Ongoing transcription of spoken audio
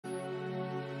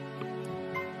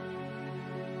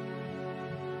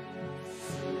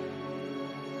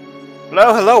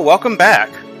Hello, hello, welcome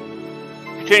back.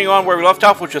 Continuing on where we left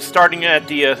off, which was starting at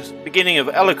the beginning of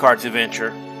Alucard's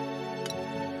adventure.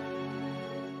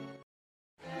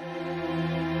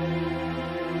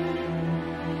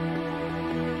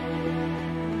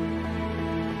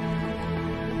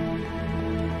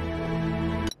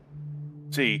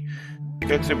 Let's see.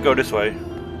 Let's go this way.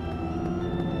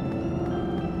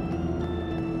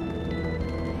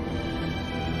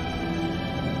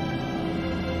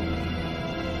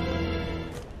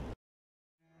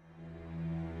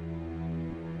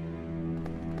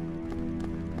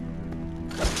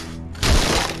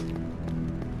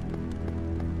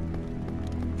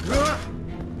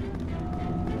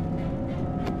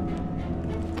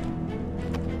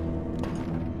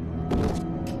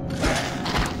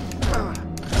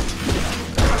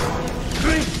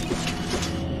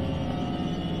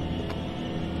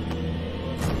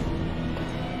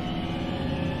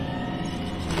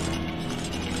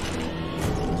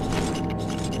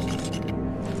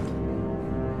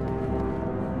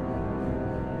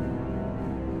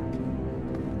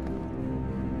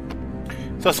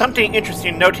 So something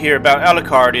interesting to note here about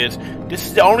Alucard is this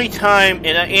is the only time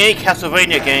in any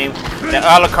Castlevania game that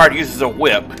Alucard uses a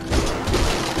whip.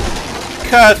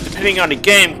 Because depending on the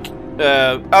game,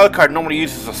 Alucard normally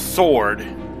uses a sword.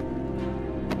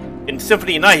 In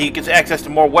Symphony of Night, he gets access to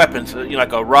more weapons,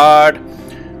 like a rod,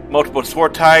 multiple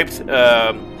sword types,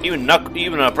 even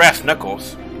brass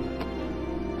knuckles.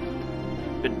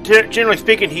 But generally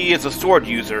speaking, he is a sword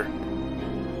user.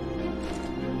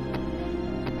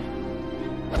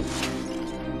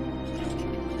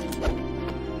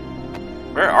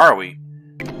 Where are we?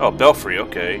 Oh, Belfry,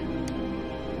 okay.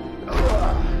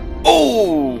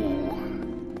 Oh!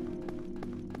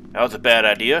 That was a bad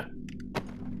idea.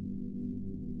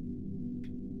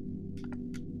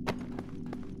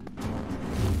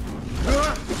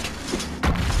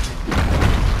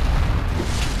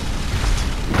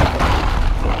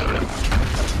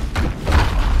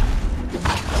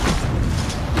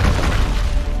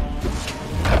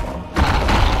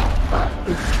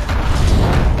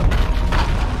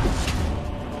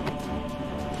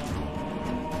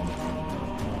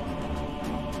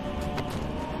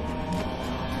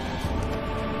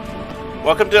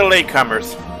 Welcome to the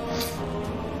latecomers.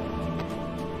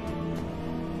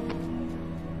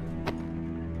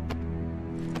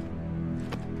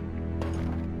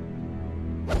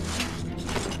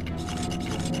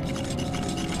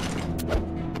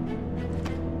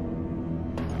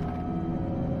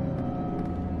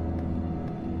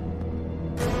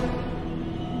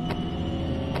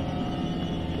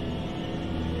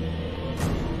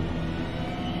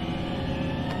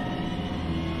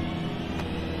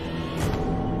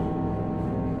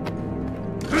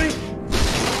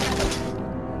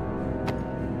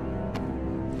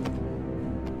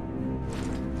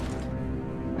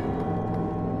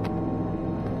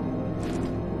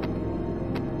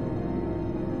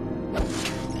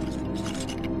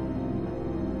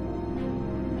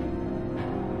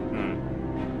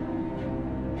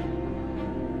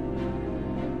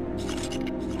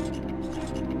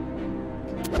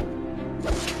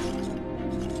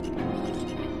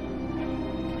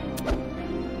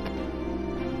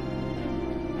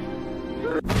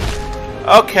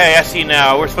 Okay, I see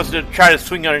now. We're supposed to try to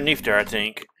swing underneath there, I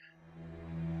think.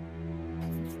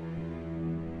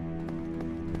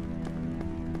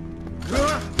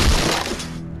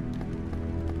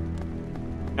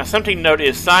 Now, something to note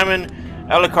is Simon,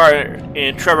 Alucard,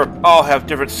 and Trevor all have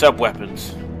different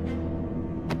sub-weapons.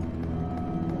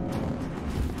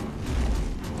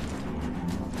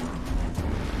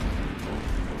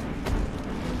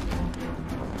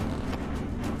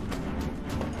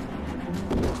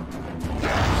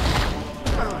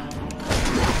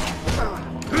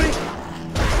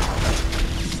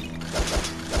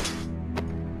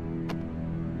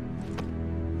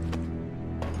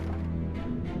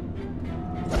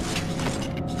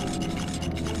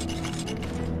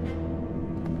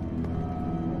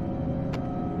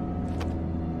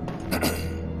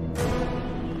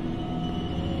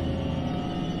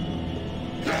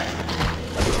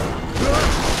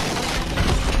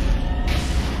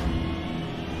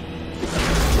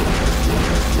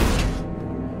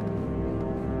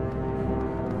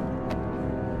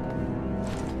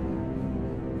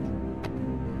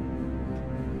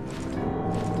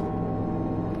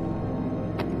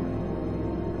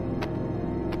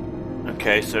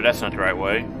 Okay, so that's not the right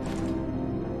way.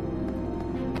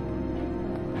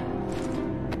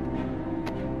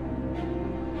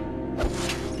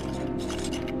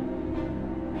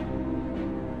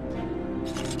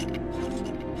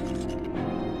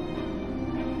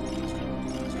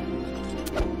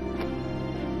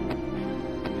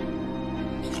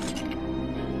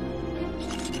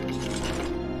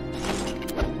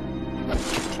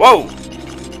 Whoa!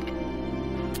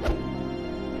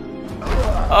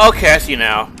 Okay, I see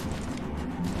now.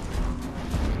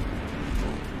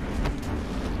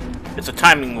 It's a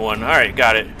timing one. Alright,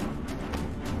 got it.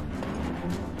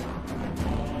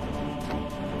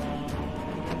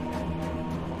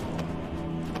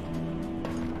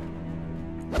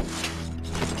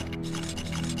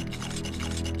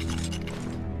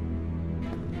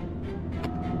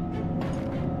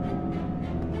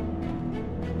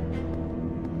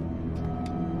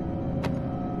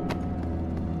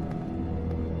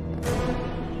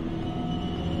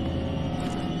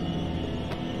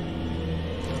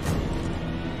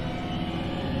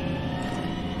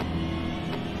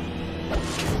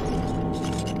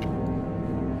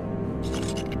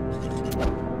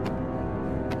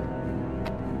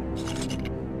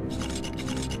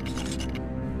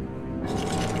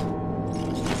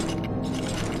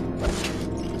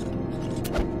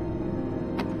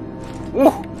 Woo!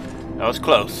 That was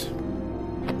close.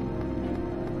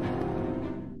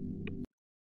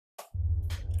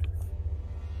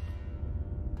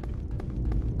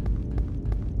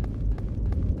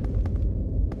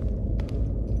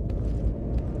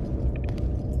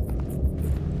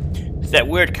 It's that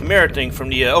weird chimera thing from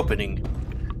the opening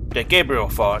that Gabriel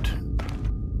fought.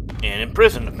 And in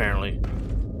prison, apparently.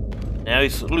 Now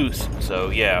he's loose, so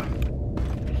yeah.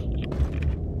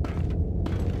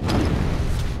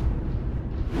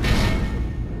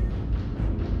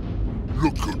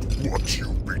 Look at what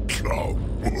you've become.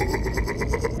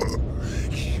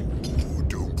 You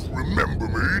don't remember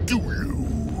me, do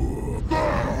you?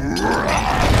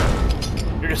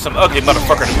 You're just some ugly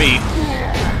motherfucker to me.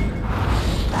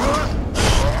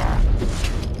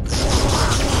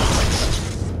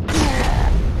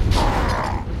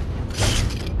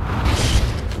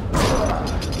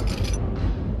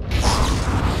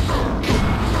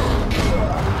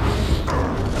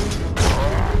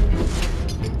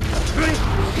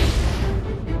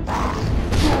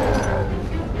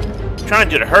 Trying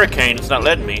to do the hurricane, it's not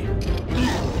letting me.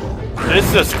 So this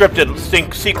is a scripted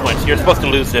sequence. You're supposed to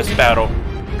lose this battle.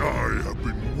 I have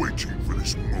been waiting for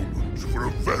this moment for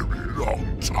a very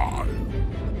long time.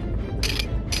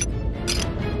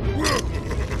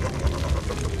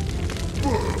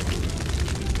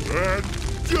 And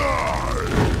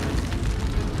die!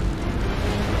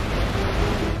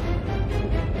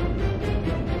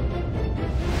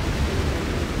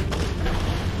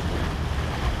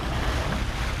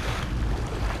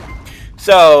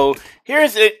 So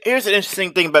here's an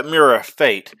interesting thing about Mirror of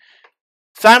Fate.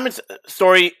 Simon's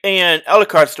story and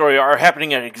Alucard's story are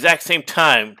happening at the exact same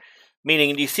time,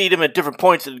 meaning you see them at different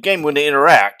points in the game when they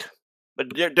interact.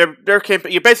 But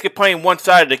you're basically playing one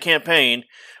side of the campaign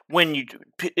when you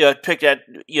pick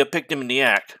them in the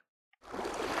act.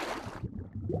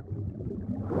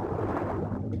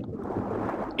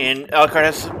 And Alucard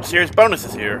has some serious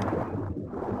bonuses here.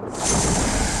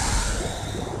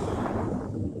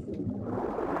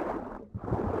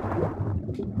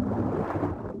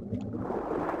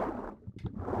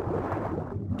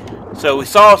 So we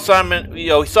saw Simon, we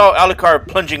saw Alucard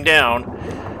plunging down,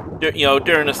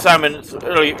 during the Simon's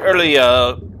early,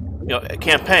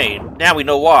 campaign. Now we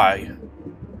know why.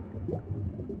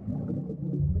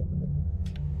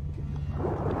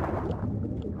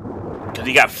 Because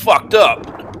he got fucked up.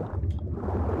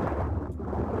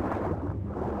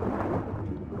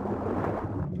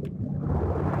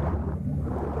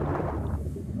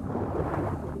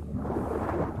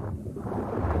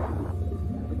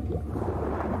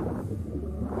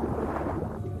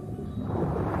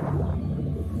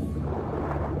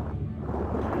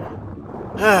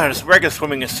 This regular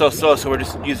swimming is so slow, so we're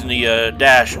just using the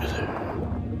dash.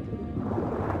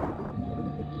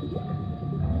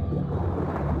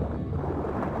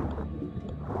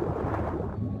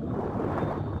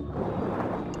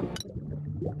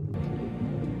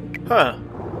 Huh.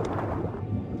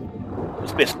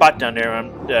 Must be a spot down there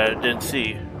I didn't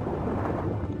see.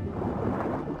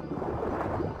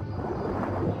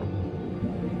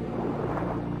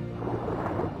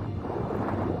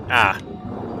 Ah.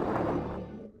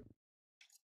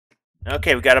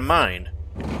 Okay, we got a mine.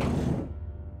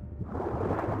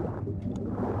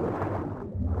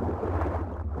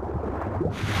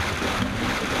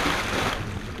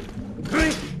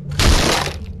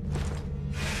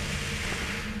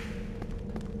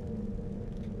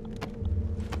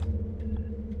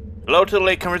 Hello to the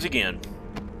latecomers again.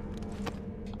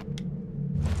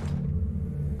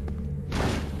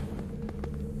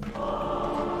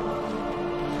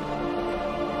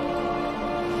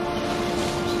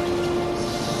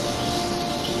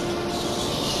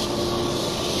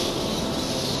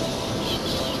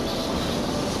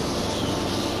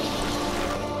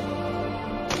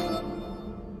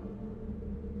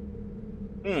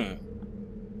 Hmm.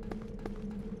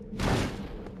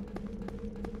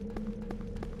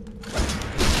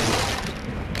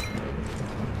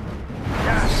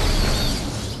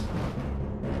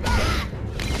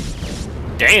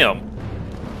 Damn.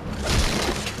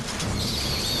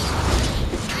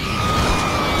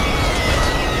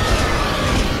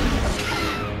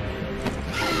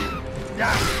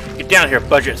 Get down here,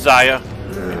 Budget Zaya.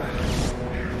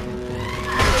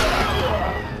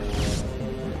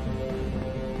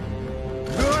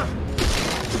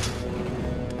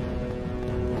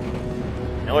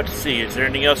 Now let's see, is there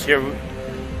anything else here?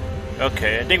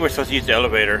 Okay, I think we're supposed to use the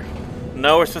elevator.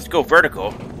 No, we're supposed to go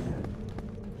vertical.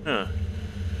 Huh.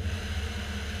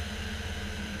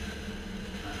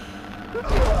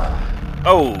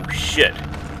 Oh, shit.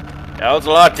 That was a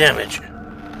lot of damage.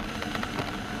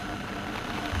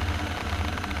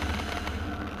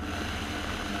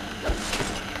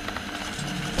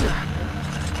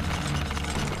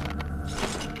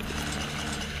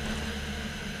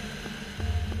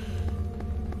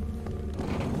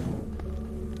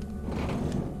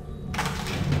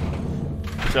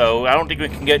 So I don't think we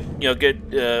can get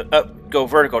go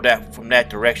vertical from that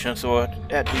direction. So we'll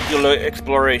have to do a little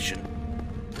exploration.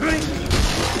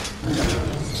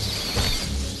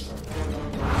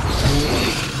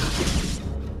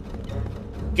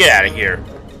 Get out of here!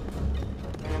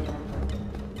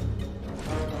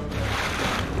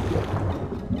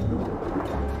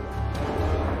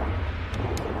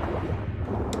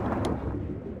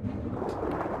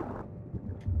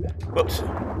 Whoops.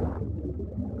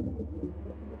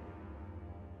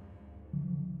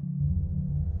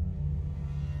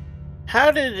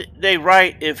 How did they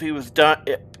write if he was done?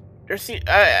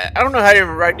 I don't know how to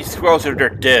write these scrolls if they're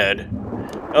dead.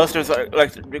 Unless there's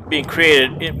like being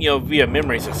created, via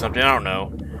memories or something. I don't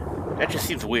know. That just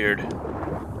seems weird.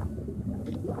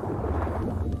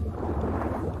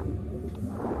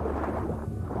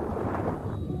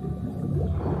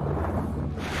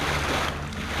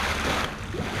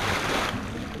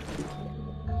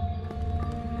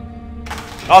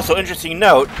 Also, interesting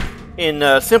note.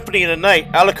 In Symphony of the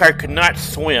Night, Alucard could not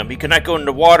swim. He could not go in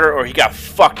the water or he got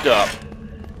fucked up.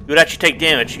 He would actually take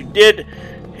damage. He did,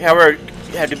 however,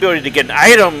 have the ability to get an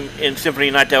item in Symphony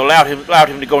of the Night that allowed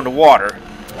him to go in the water.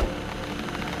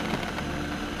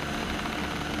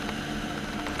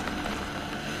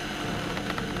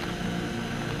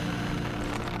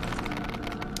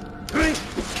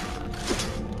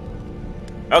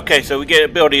 Okay, so we get an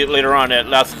ability later on that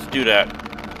allows us to do that.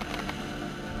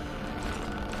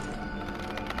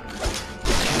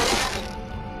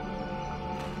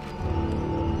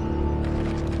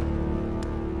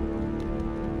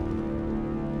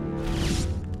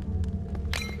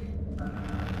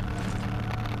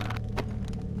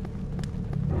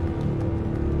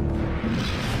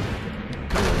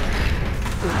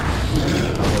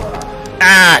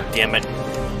 Ah, damn it.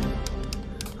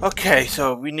 Okay,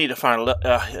 so we need to find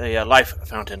a life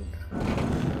fountain.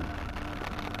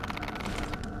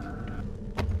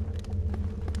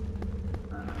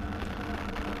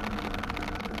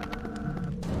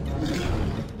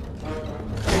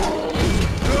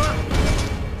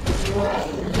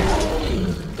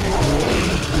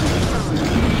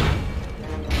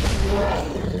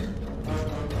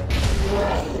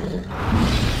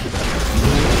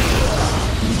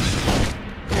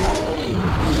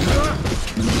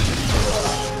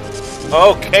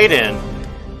 Okay then.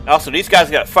 Also, these guys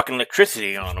got fucking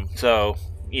electricity on them, so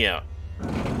yeah.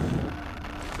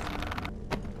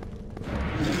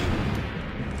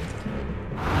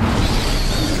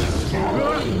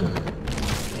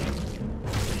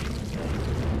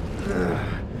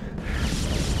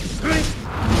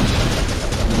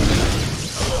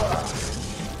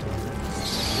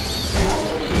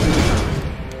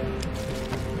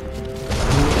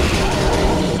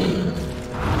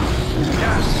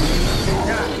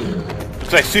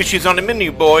 Looks like sushi's on the menu,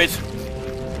 boys.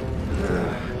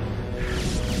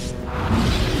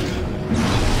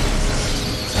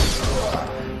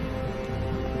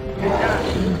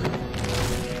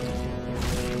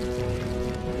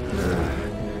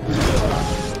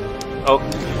 Oh,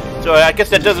 so I guess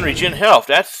that doesn't regen health.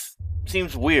 That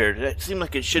seems weird. That seems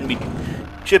like it should be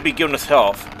giving us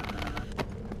health.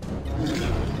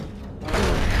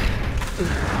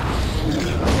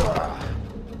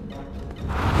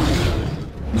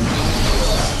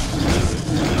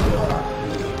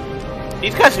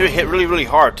 These guys are hit really, really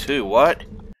hard too. What?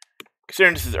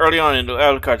 Considering this is early on in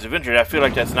Alucard's adventure, I feel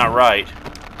like that's not right.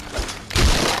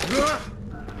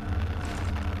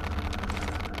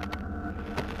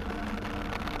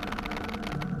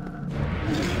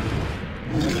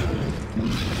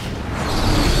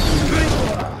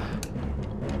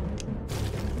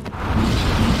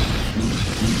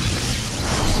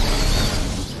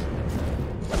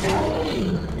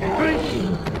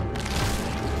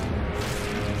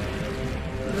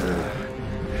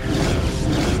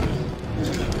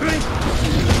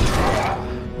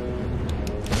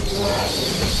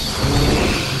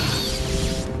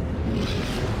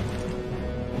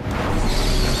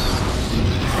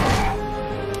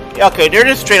 Yeah, okay, they're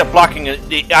just straight up blocking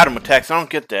the item attacks. I don't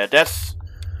get that. That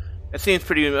seems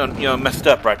pretty, you know, messed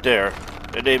up right there.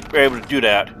 That they were able to do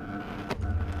that.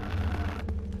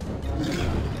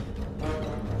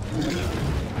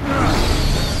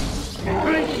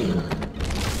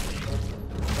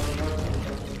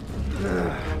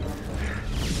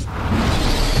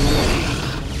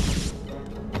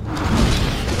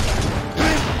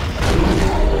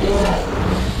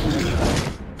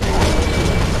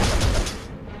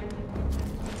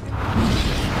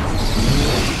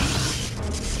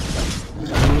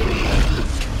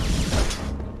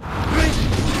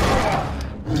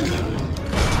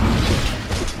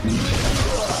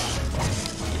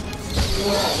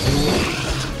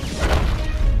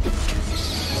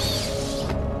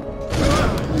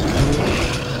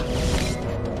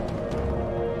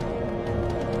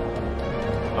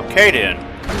 Okay then.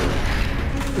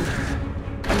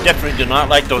 I definitely do not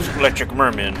like those electric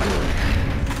mermen.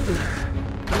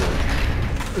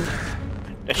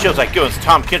 That show's like giving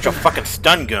Tom Kinch a fucking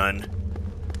stun gun.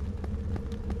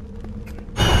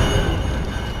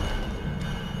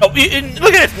 Oh, look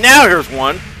at this! Now here's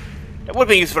one. That would have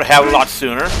been useful to have a lot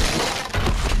sooner.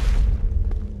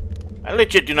 I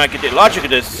legit do not get the logic of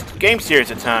this game series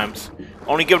at times.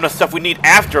 Only giving us stuff we need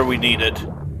after we need it.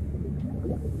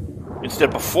 Instead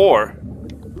of before.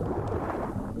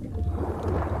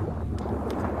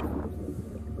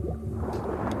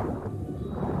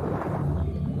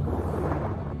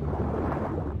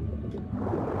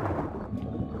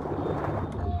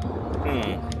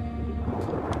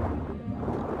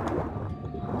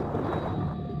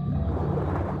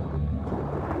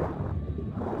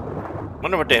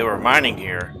 Wonder what they were mining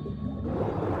here.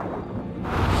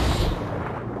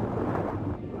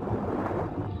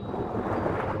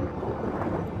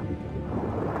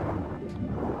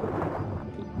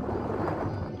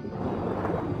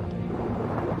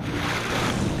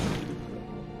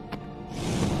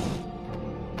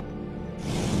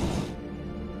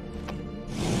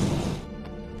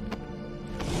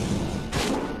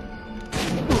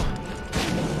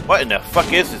 What in the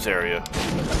fuck is this area?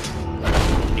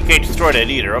 You can't destroy that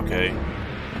either, okay.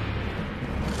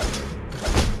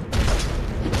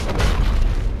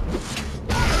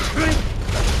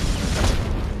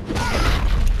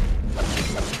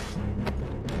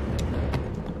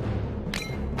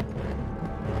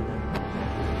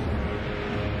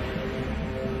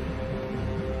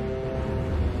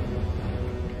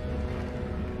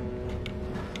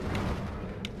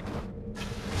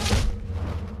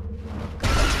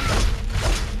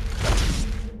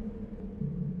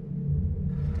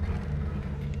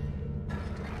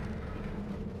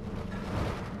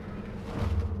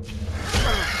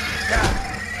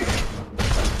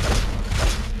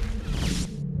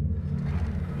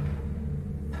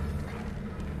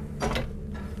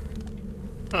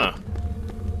 Huh.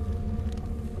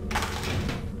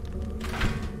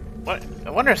 What? I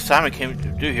wonder if Simon came to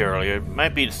do here earlier. It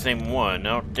might be the same one.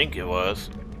 I don't think it was.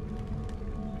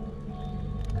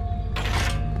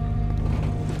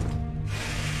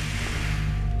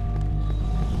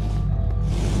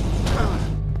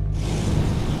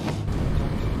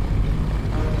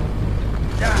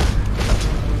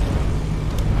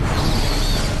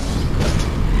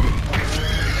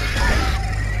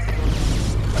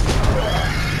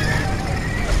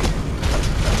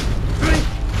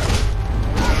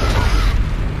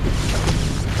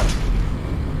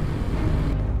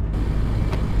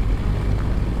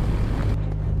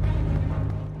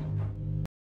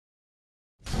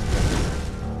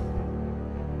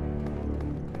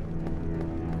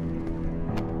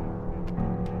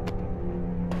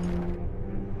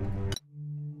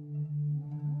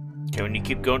 Okay, when you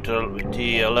keep going to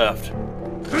the left.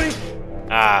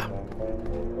 Ah.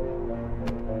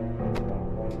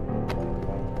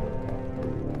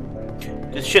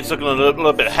 This shit's looking a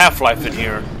little bit Half-Life in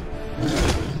here.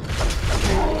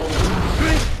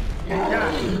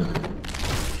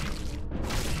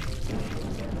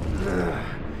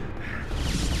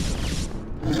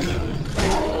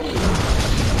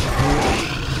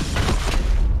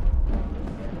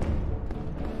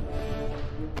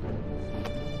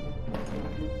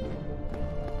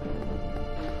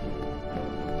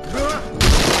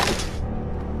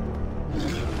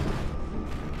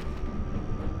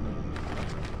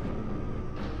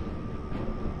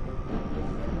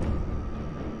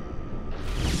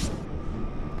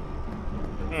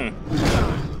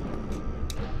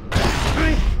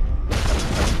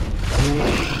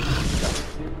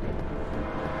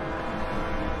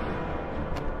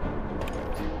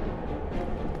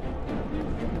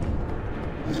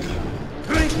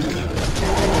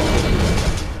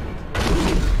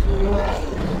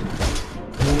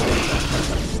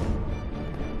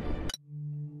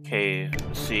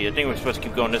 see. I think we're supposed to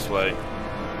keep going this way.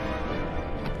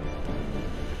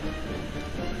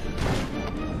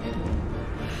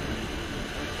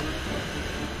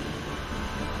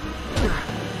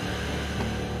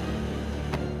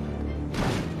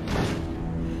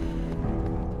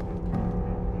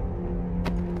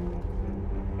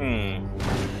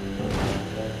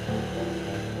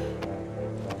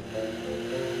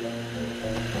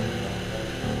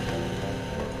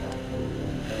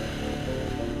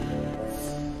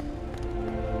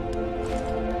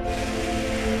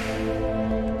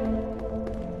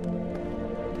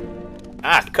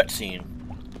 Ah, cutscene.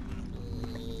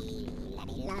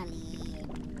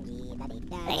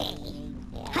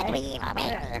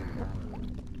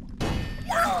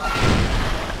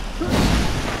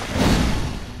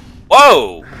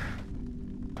 Whoa!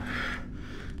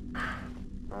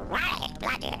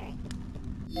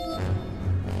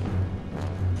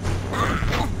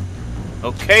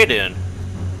 Okay then.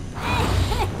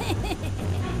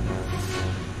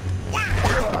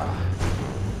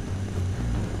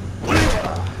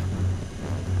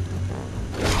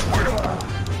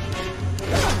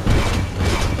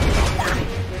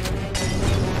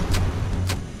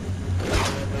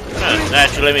 That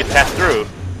should let me pass through.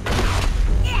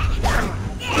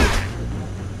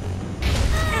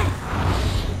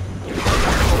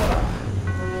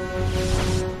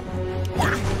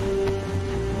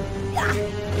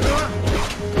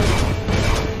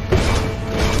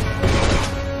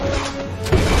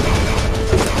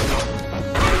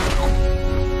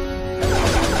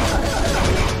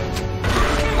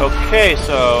 Okay,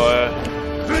 so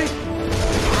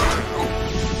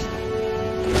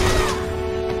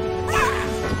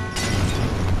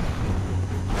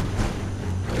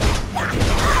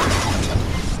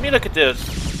let me look at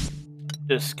this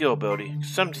skill ability.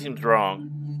 Something seems wrong.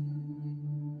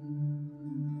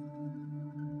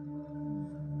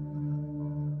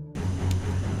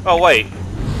 Oh wait.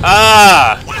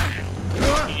 Ah!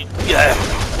 Yeah.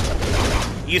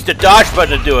 Use the dodge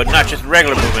button to do it, not just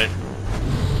regular movement.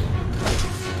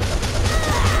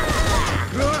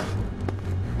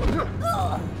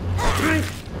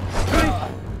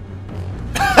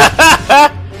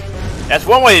 That's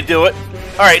one way to do it.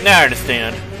 Alright, now I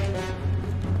understand.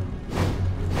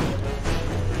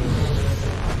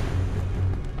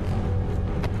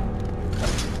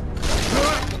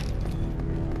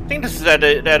 I think this is that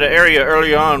area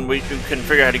early on we couldn't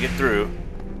figure out how to get through.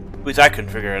 At least I couldn't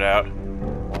figure it out.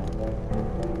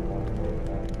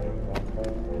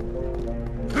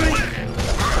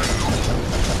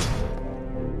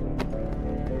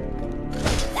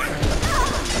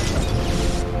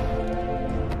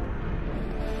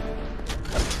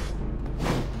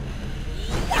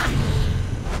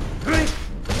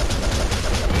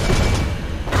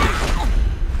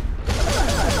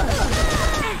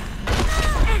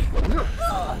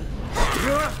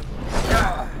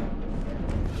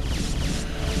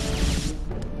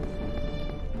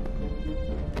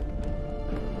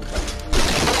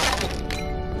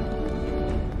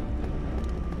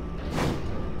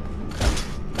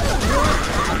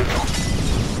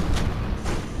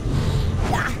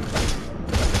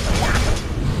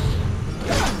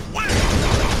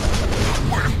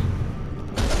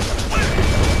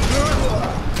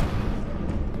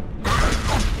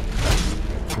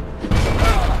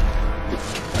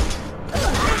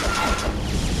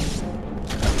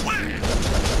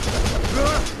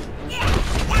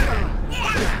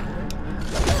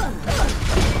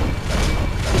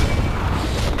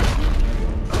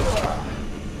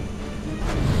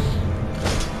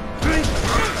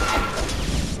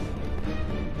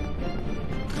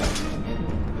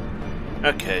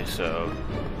 Okay, so...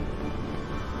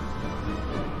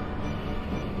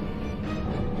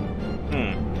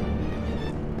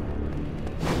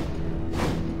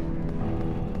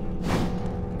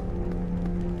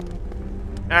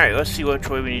 Alright, let's see which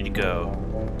way we need to go.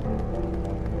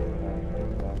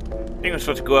 I think we're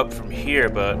supposed to go up from here,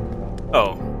 but...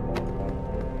 Oh.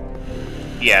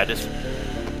 Yeah, this...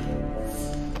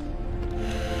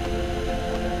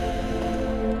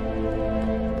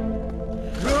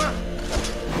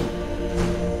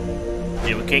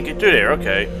 Yeah, we can't get through there,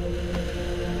 okay.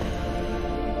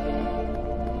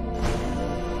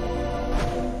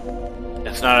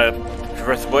 That's not a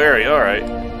traversable area, alright.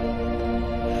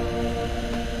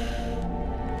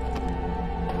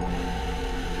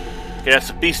 Okay, that's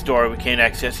the beast door we can't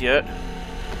access yet.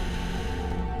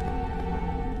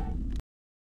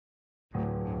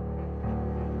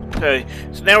 Okay,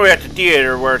 so now we're at the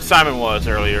theater where Simon was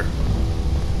earlier.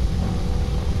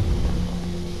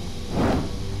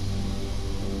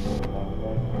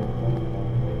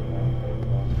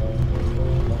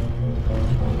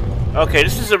 Okay,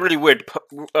 this is a really weird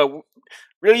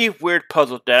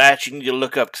puzzle that I actually need to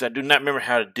look up because I do not remember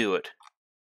how to do it.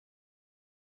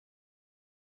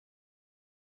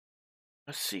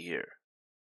 Let's see here.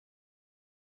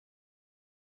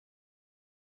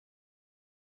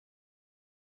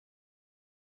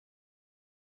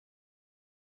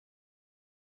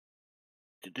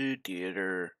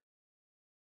 Theater.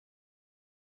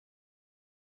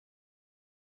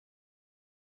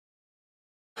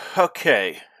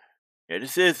 Okay. Yeah,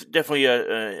 this is definitely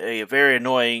a very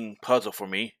annoying puzzle for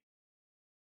me.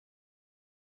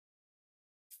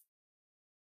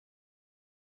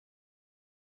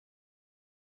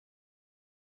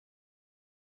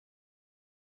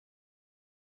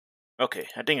 Okay,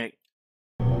 I think I...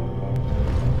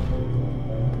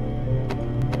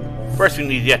 First we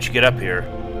need to actually get up here.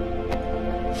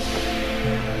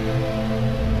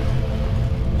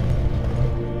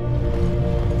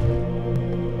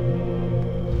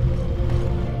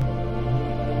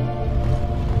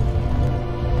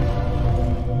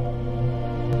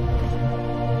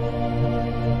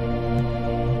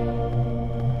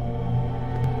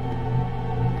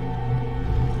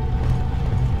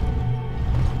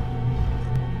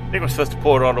 I think we're supposed to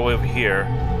pull it all the way over here.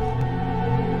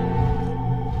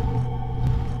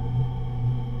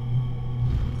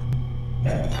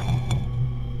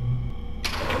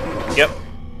 Yep.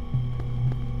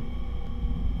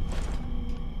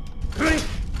 I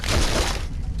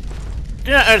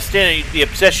do not understand the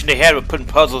obsession they had with putting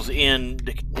puzzles in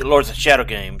the Lords of Shadow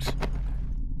games.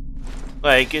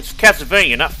 Like, it's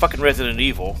Castlevania, not fucking Resident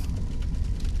Evil.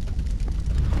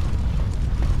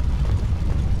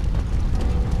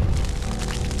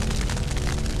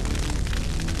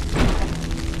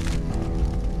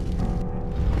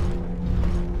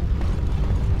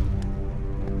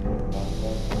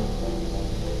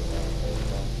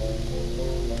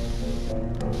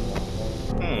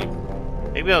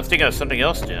 Maybe I was thinking of something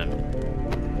else then.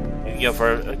 You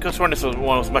know, I could sworn this one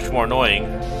was much more annoying.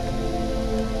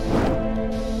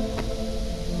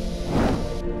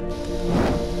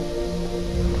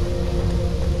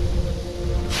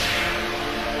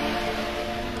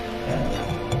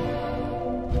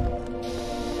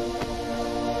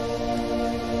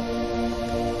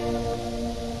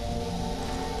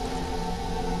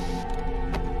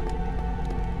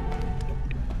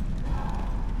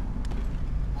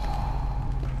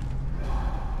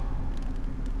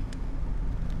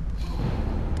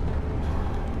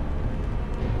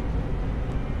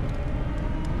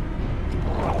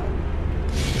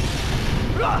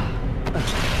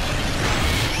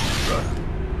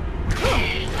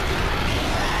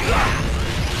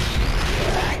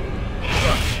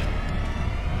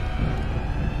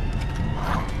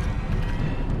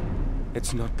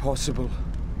 It's not possible.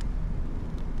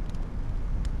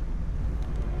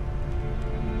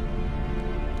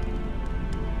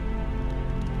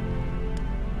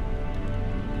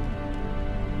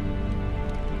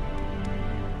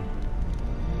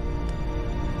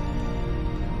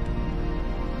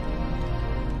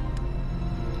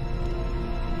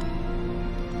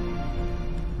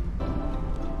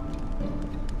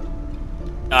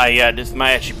 Yeah, this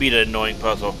might actually be the annoying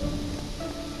puzzle.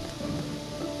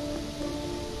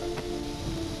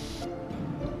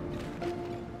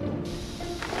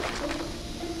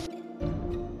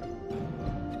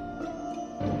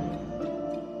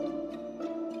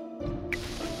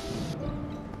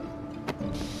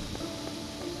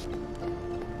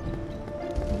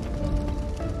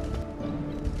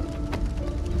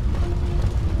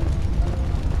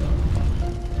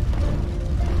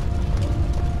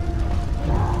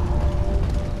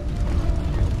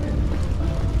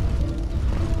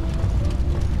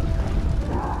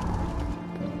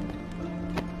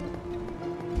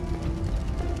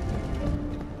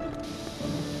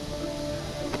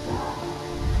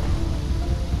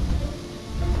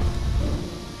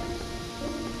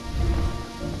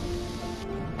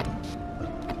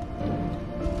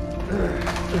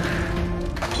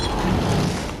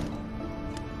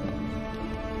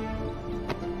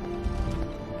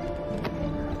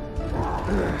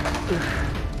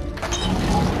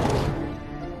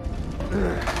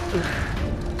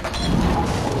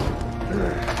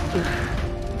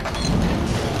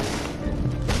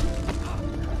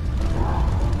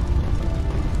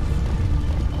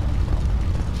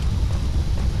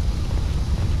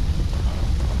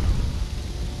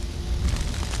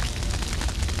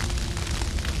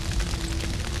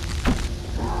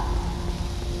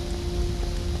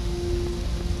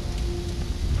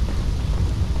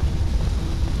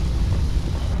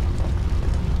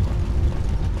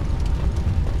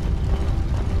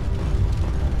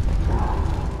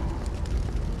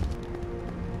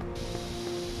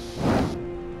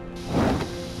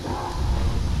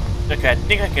 Okay, I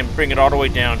think I can bring it all the way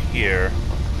down here.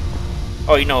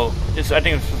 Oh, you know, I think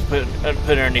I'm supposed to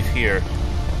put it underneath here.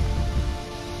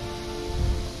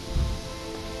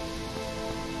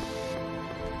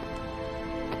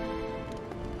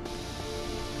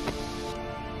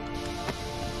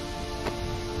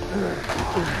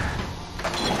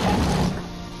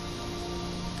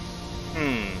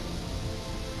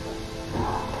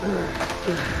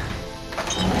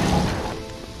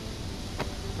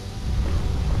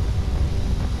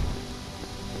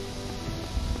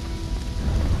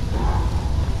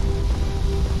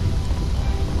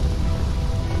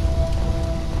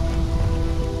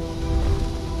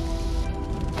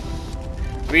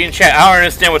 Read in chat, I don't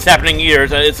understand what's happening here.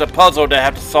 It's a puzzle that I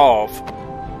have to solve.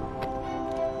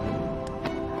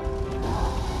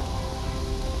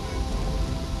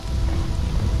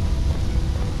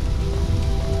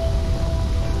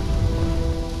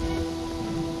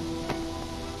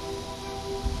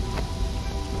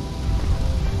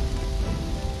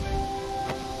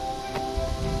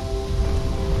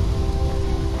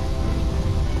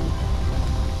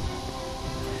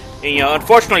 And, you know,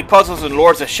 unfortunately, puzzles in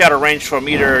Lords of Shadow range from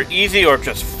either easy or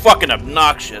just fucking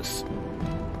obnoxious.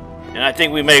 And I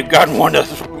think we may have gotten one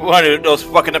of those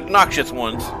fucking obnoxious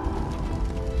ones.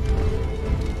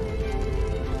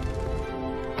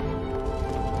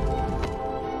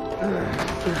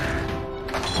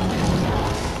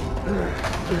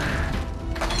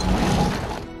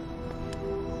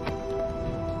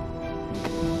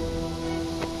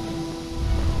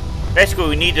 Basically,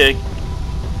 we need to,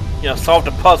 you know, solve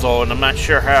the puzzle, and I'm not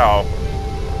sure how.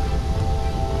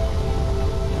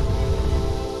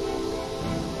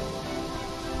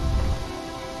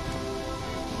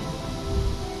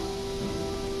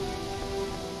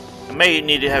 I may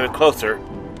need to have it closer.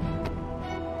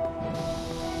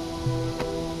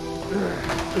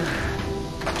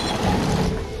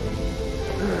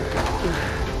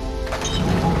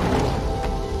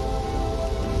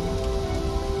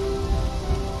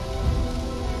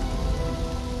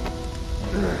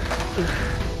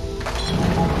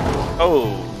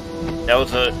 Oh, that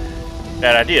was a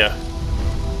bad idea.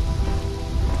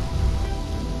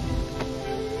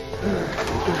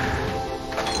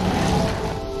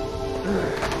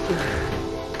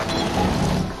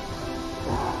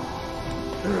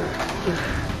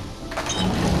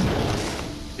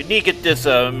 We need to get this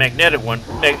magnetic one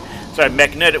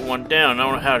down. I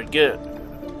don't know how to get it.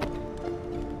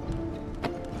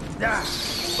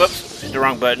 Whoops, hit the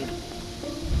wrong button.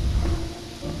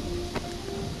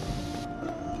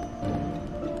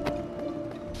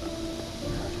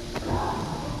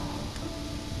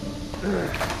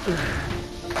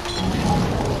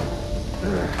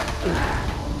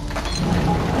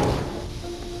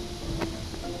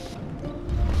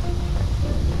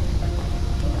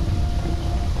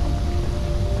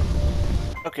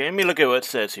 Okay, let me look at what it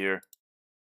says here.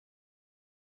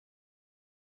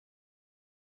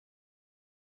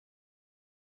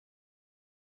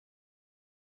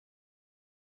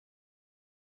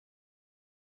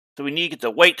 So we need to get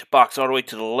the weight box all the way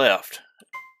to the left,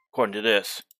 according to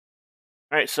this.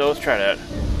 Alright, so let's try that.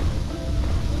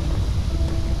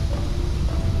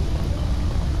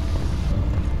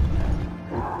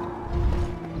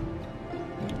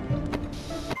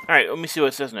 Alright, let me see what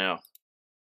it says now.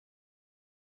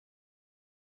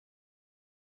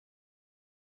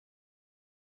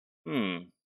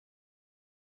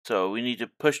 So we need to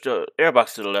push the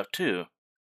airbox to the left too.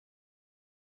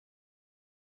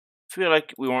 I feel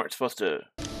like we weren't supposed to.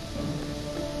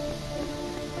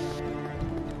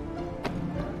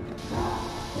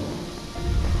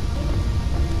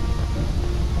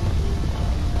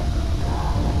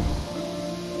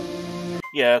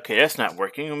 Yeah, okay, that's not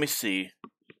working. Let me see.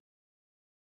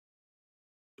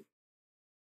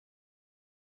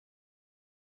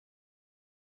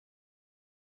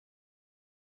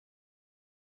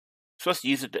 Supposed to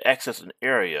use it to access an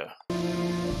area.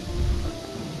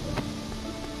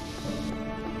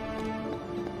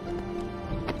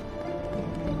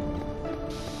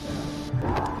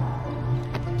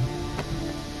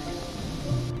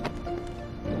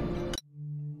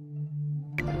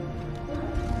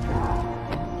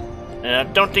 And I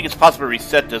don't think it's possible to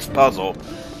reset this puzzle.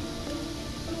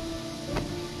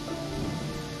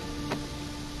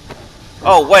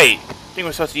 Oh, wait! I think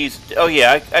we're supposed to use... Oh,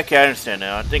 yeah, okay, I understand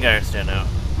now. I think I understand now.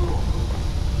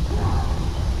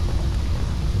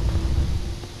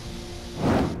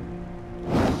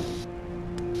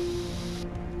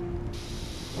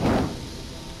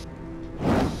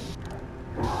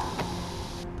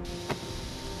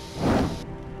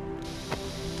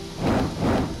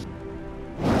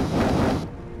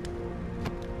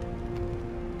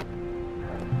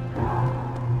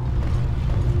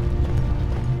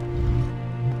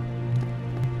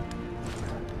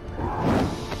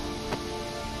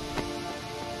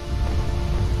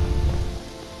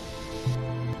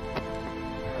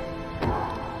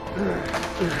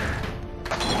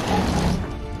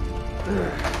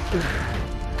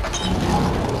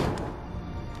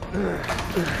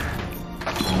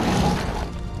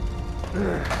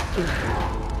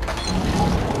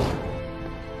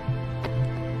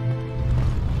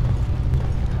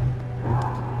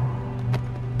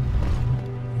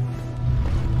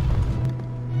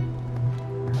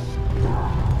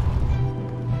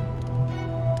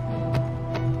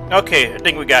 Okay, I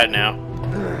think we got it now.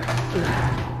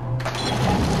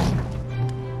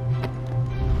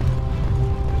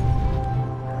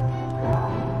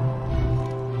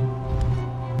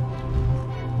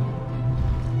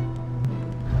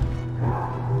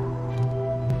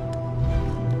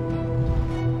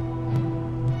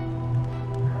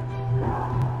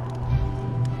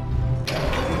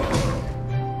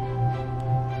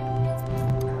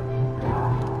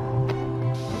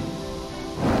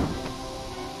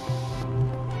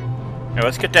 Now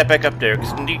let's get that back up there,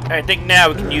 because I think now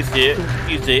we can use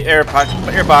the air box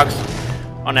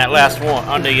on that last one,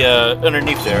 on the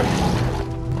underneath there.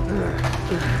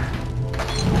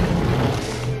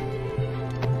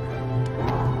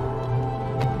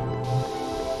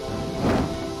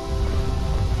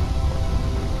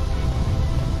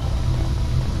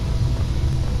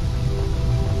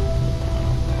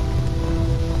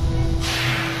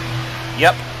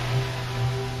 Yep.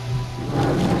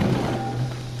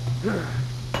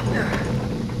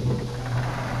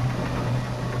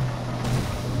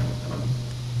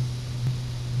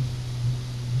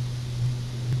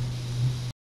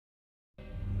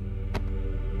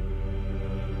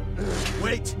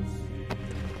 Wait!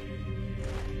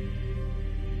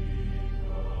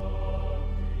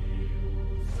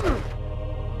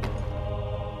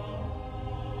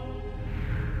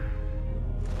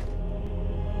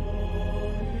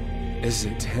 Is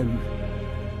it him?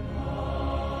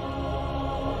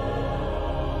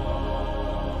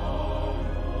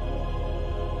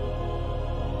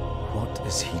 What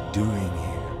is he doing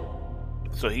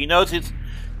here? So he knows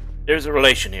there's a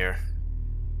relation here.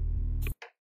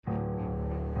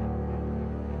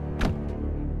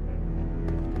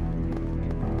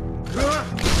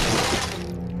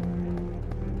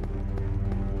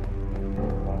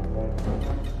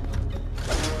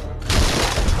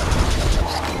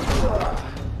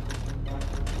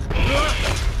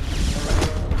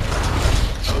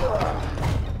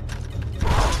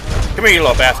 Come here, you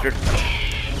little bastard.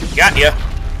 Got ya.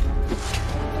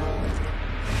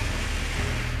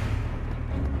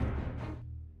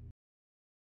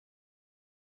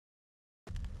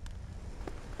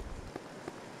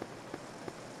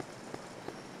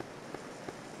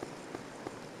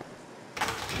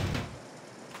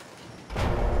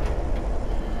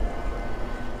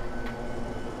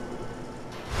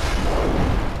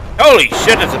 Holy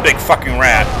shit, that's a big fucking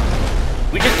rat.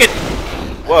 We just get...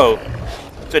 Whoa.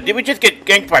 So did we just get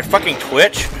ganked by fucking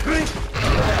Twitch?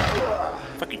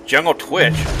 Fucking jungle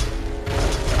Twitch.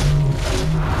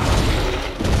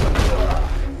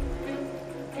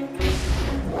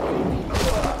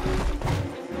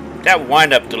 That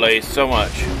wind-up delays so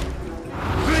much.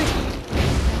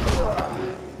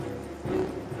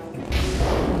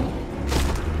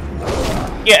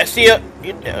 Yeah, see, I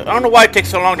don't know why it takes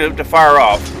so long to fire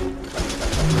off.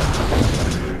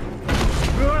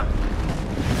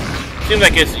 Seems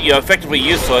like it's, you know, effectively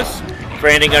useless for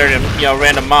anything other than, you know,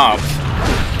 random mobs.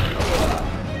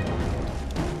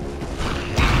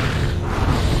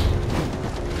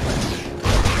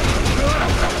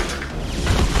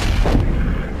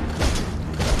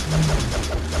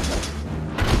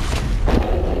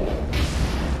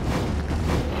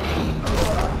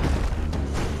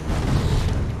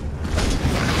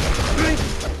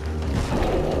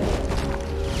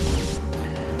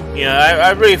 Yeah,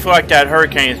 I really feel like that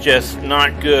hurricane is just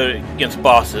not good against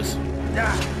bosses.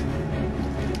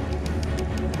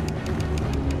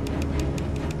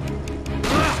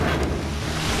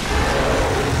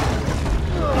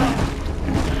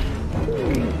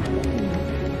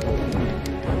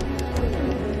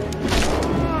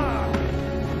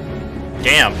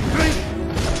 Damn.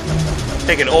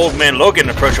 Take an old man Logan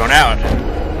approach on out.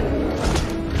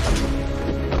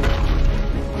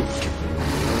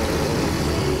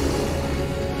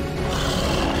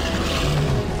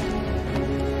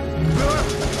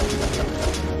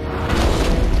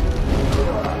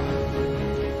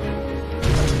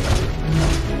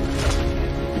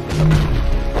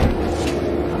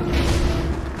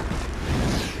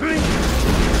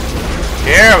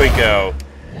 There we go.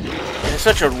 There's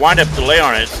such a wind-up delay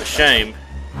on it, it's a shame.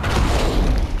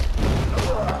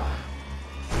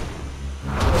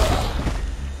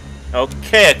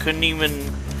 Okay, I couldn't even...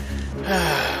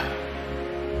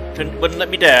 wouldn't let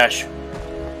me dash.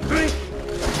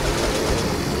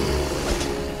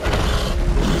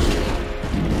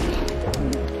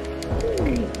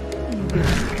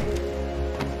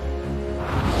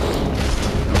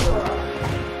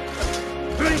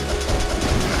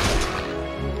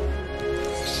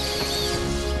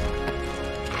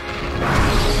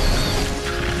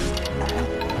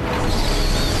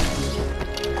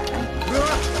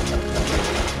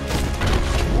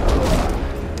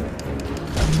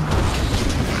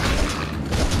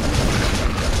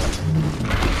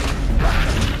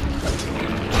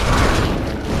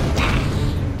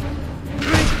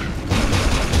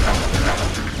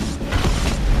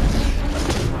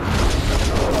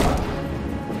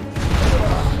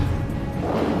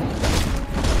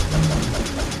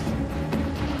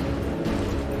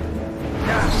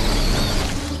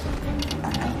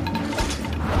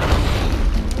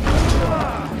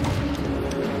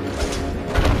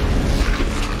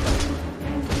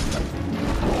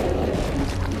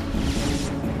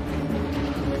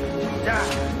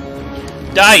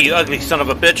 Die, you ugly son of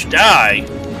a bitch, die!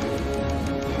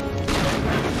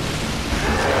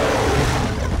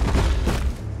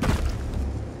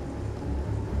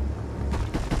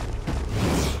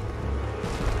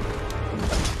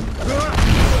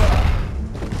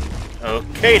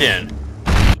 Okay then.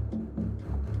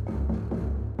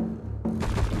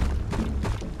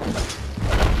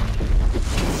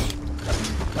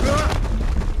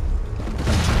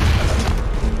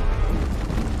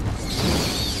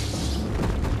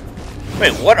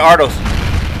 Wait, what are those?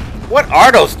 What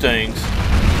are those things?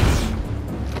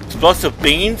 Explosive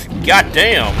beans? God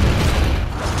damn.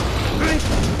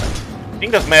 I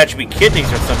think those might actually be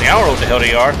kidneys or something. I don't know what the hell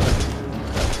they are.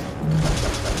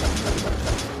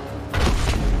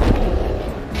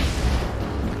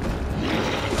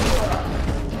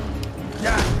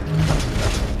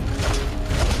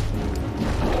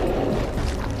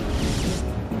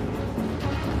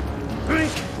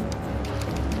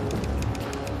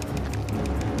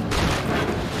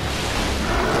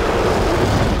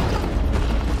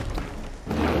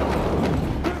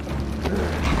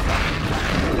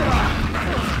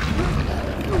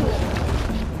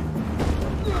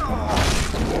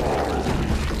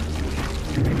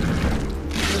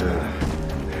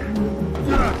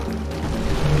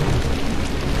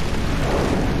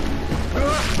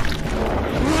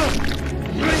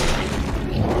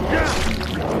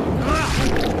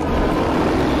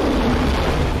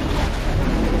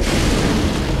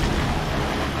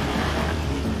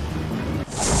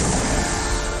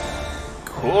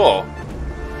 Cool.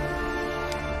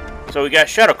 So we got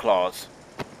Shadow Claws.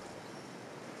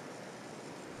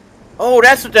 Oh,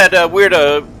 that's what that weird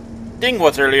thing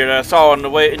was earlier that I saw on the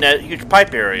way in that huge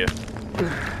pipe area.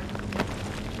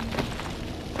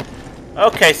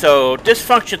 Okay, so this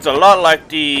functions a lot like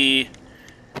the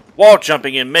wall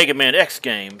jumping in Mega Man X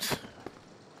games.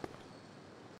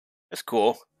 That's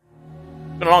cool.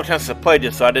 It's been a long time since I played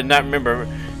this, so I did not remember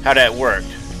how that worked.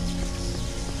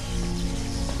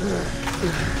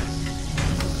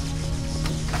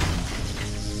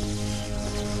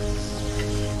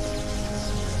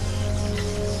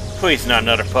 Please, not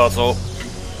another puzzle.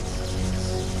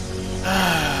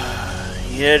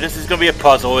 Yeah, this is gonna be a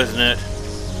puzzle, isn't it?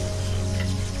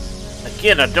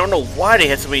 Again, I don't know why they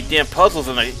had so many damn puzzles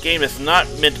in a game that's not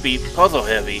meant to be puzzle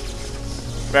heavy.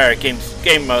 Right, game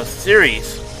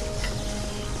series.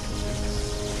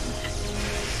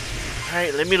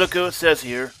 Alright, let me look at what it says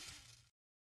here.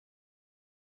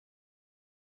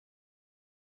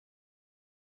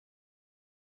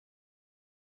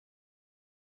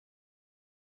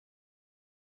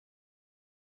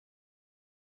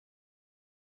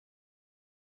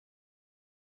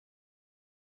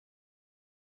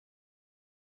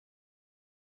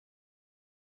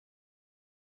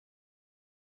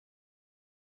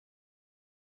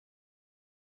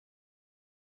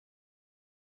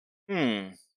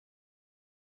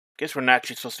 Guess we're not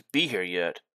actually supposed to be here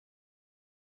yet.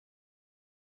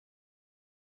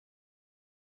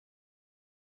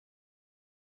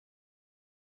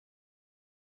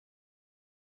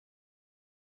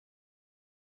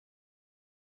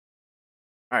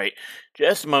 Alright,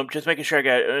 just a moment, just making sure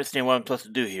I understand what I'm supposed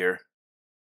to do here.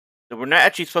 So we're not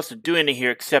actually supposed to do anything here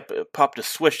except pop the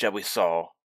switch that we saw.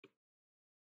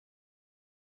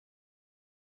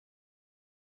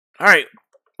 Alright,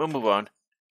 we'll move on.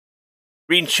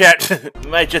 Reading chat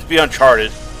might just be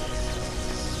Uncharted.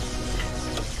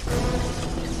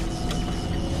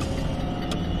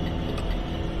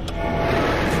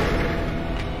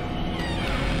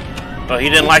 Oh, he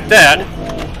didn't like that.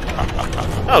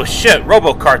 Oh shit,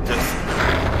 Robocart this.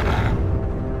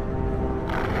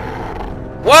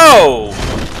 Whoa!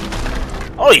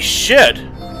 Holy shit!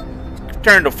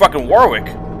 Turned to fucking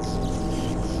Warwick.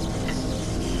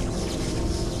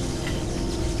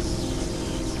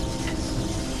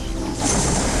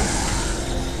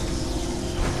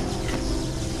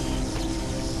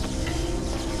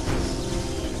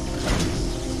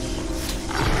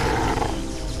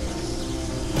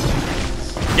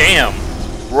 Damn!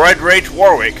 Roid Rage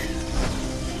Warwick.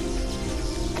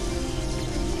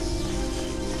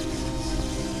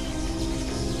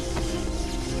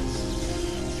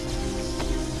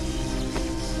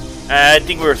 I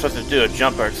think we were supposed to do a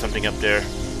jump or something up there.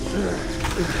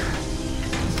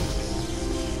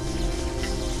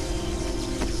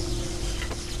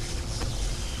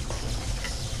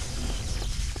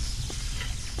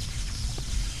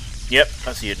 Yep,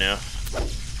 I see it now.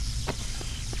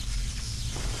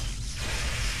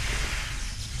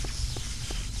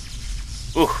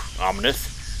 Ooh,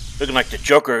 ominous. Looking like the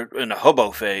Joker in the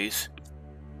hobo phase.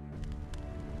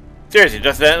 Seriously,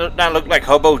 does that not look like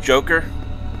Hobo Joker?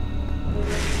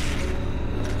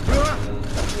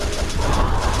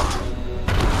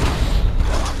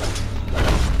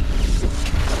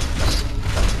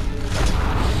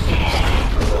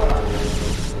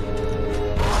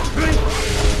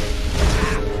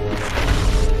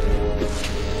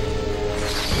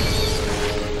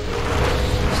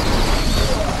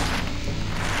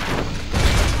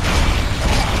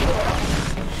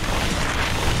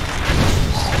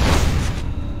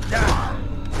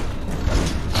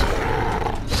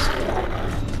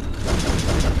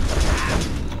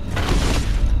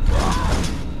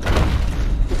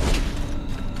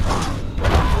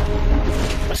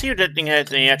 if that thing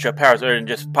has any actual powers other than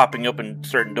just popping open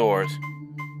certain doors.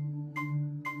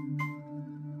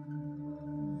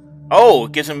 Oh,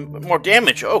 it gives him more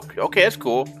damage. Oh, okay, that's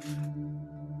cool.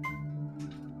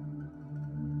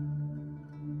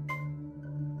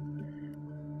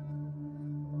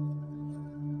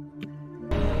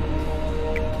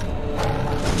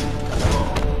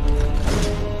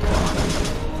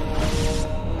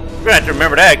 We're gonna have to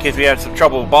remember that in case we have some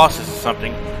trouble with bosses or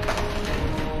something.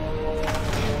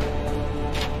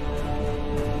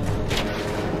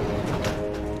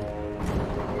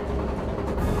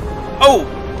 Oh!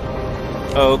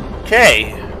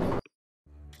 Okay.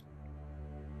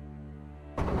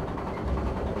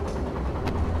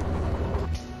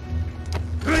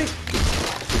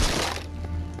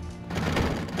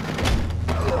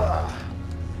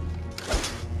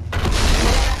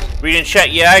 Reading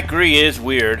chat, yeah, I agree, it is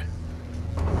weird.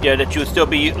 Yeah, that you would still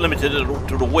be limited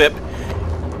to the whip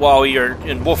while you're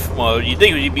in wolf mode. You'd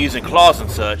think you'd be using claws and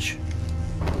such.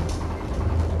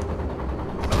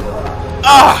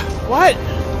 Ah! What?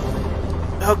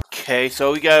 Okay,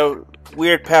 so we got a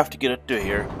weird path to get up to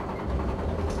here.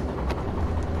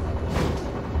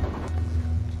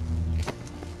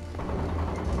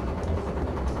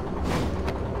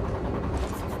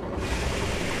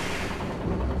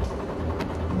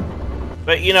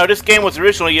 But you know, this game was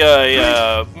originally,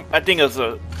 I think it was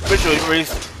originally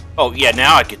released. Oh yeah,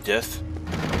 now I get this.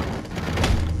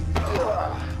 I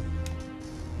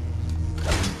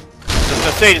was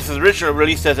gonna say this was originally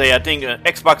released as a, I think,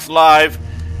 Xbox Live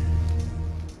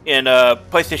and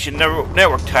PlayStation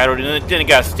Network title, and then it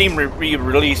got Steam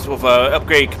re-released with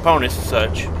upgraded components and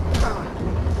such.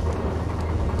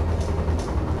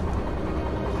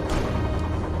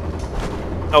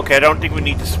 Okay, I don't think we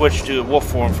need to switch to wolf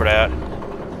form for that.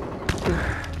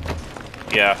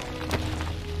 Yeah.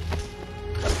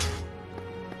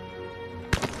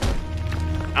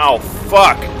 Oh,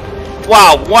 fuck.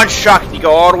 Wow, one shot and you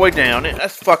go all the way down.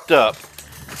 That's fucked up.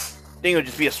 I think it would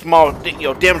just be a small,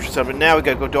 damage or something. Now we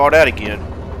gotta go do all that again.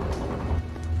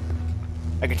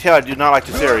 I can tell I do not like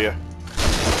this area.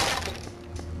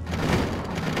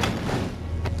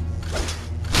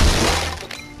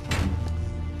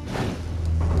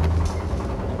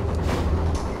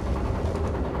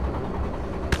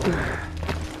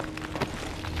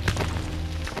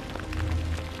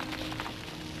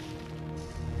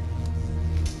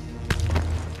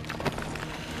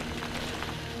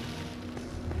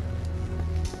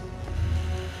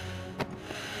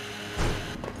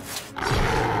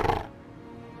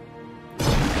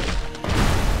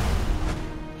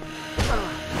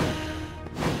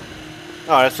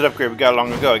 Oh, that's an upgrade we got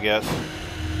long ago, I guess.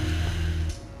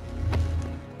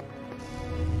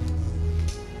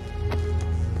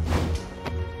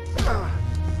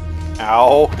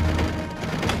 Ow.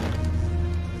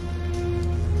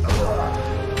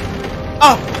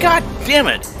 Oh, god damn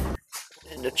it!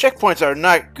 The checkpoints are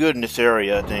not good in this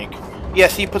area, I think.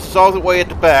 Yes, he puts us all the way at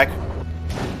the back.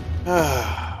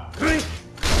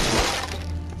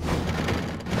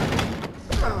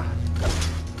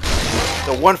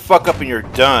 So one fuck up and you're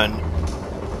done.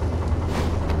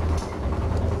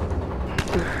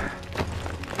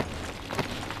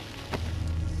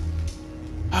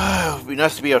 It would be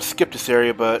nice to be able to skip this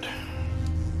area, but...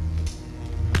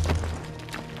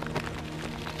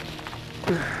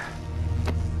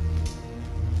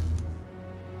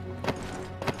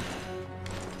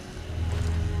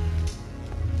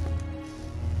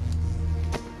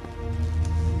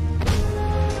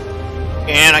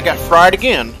 And I got fried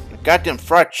again. Goddamn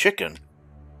fried chicken.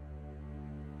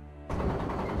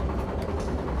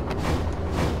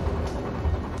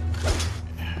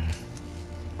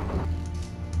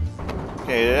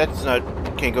 Okay, that's not...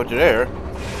 Can't go to there.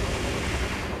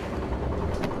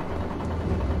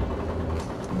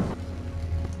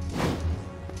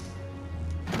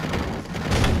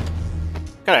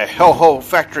 What kind of hellhole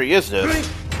factory is this?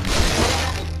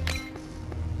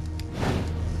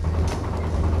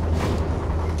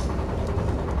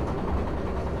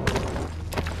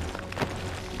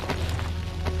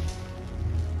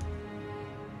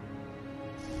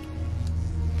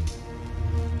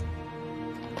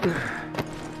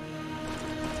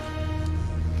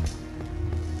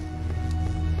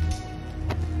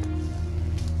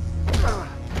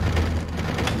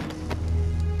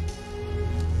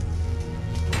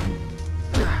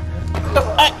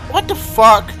 What the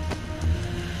fuck?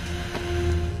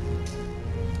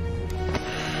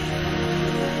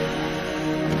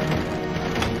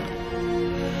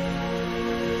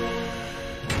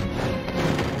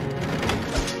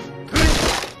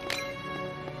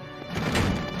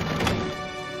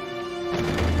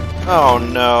 Oh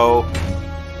no.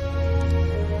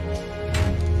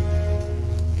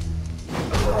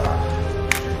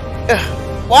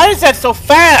 Why is that so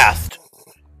fast?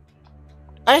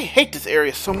 I hate this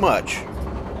area so much.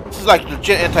 This is like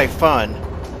legit anti-fun.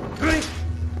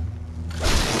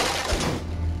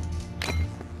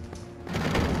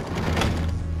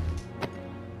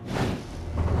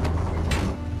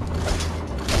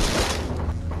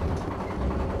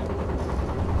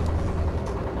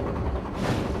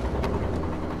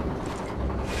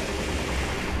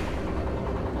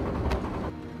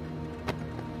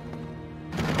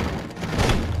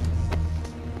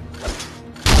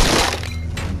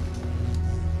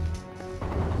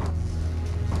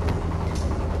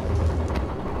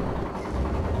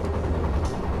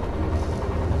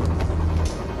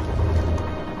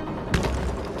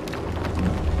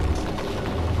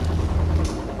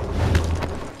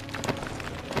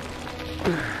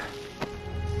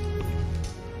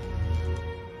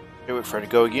 Here, wait for her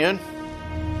to go again.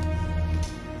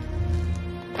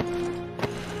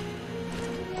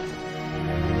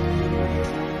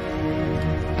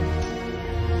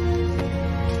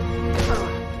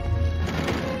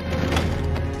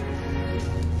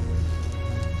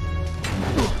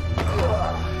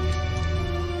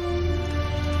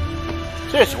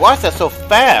 Seriously, why is that so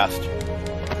fast?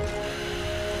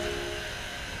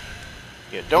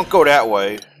 Yeah, don't go that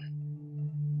way.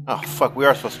 Oh, fuck, we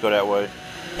are supposed to go that way.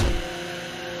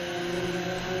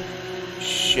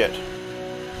 Shit.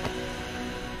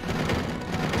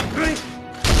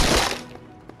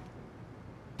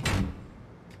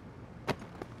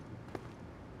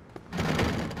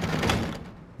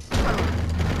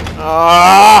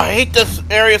 Ah, I hate this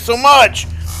area so much!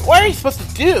 What are you supposed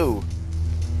to do?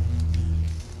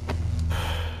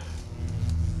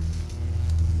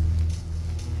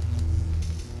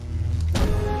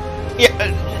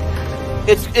 Yeah,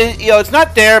 it's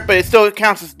not there, but it still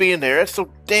counts as being there. It's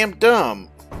so damn dumb.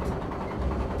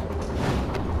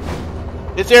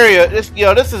 This area, this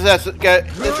is it's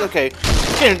okay.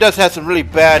 This game does have some really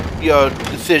bad,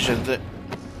 decisions.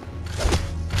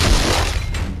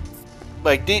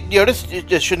 Like, this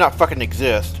just should not fucking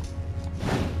exist.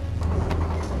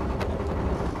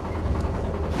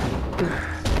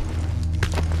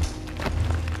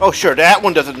 Oh, sure, that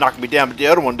one doesn't knock me down, but the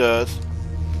other one does.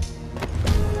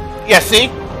 Yeah, see?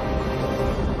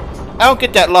 I don't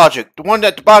get that logic. The one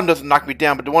at the bottom doesn't knock me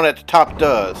down, but the one at the top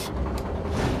does.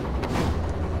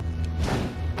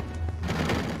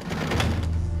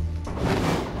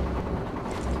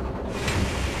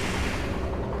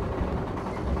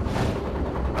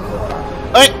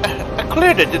 I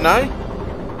cleared it, didn't I?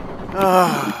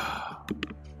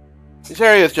 This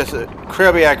area is just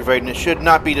incredibly aggravating. It should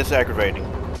not be this aggravating.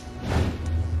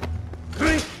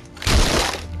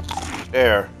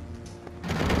 There.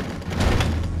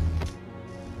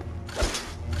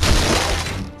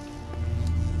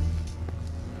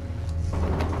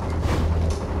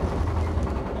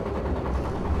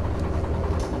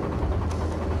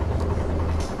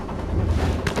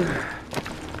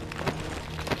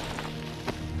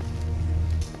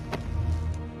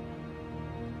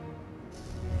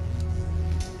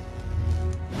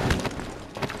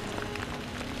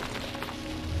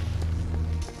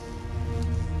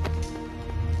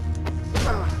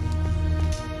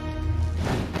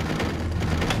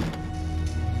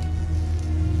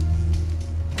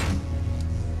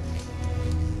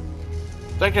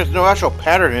 It's like there's no actual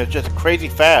pattern, it's just crazy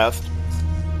fast.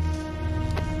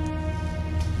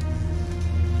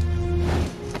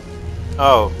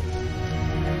 Oh.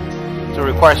 So it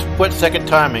requires split-second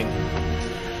timing.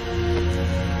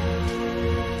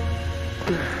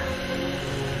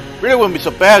 Really wouldn't be so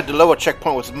bad if the lower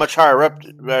checkpoint was much higher up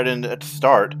rather than at the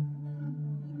start.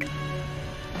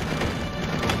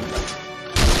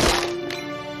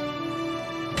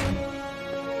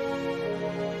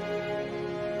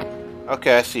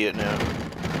 Okay, I see it now.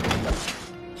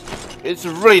 It's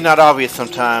really not obvious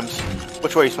sometimes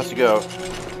which way you're supposed to go.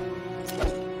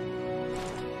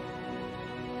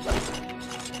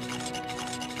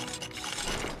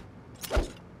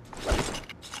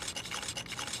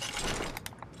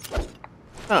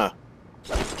 Huh.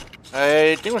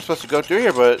 I think we're supposed to go through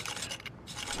here, but...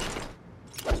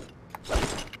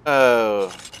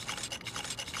 Oh.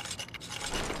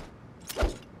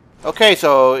 Okay,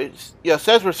 so it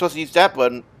says we're supposed to use that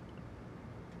button.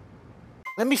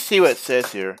 Let me see what it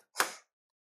says here.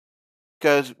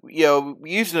 Because, we're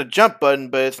using a jump button,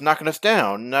 but it's knocking us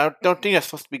down. And I don't think that's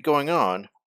supposed to be going on.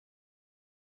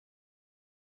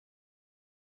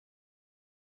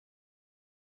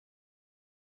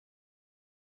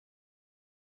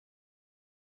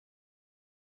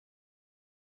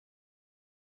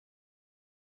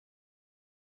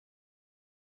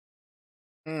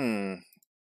 Hmm.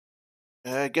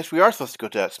 I guess we are supposed to go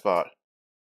to that spot.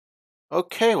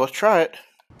 Okay, let's try it.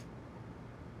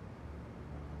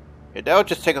 Yeah, that would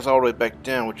just take us all the way back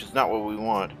down, which is not what we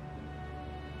want.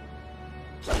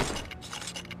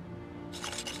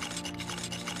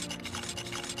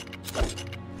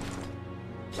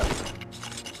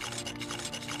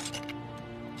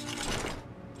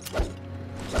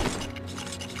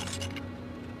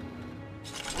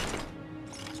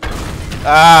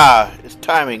 Ah, it's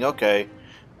timing, okay.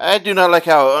 I do not like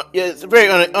how... yeah, it's very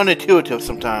unintuitive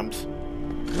sometimes.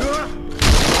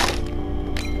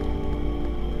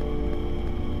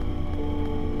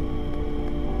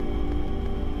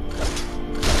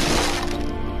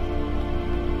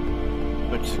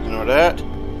 Let's ignore that.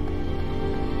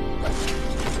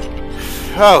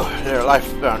 Oh, there, life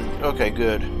found. Okay,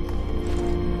 good.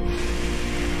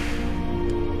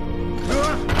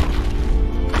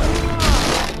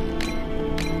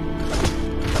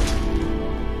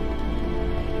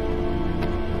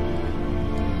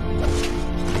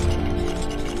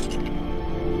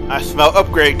 I smell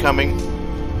upgrade coming.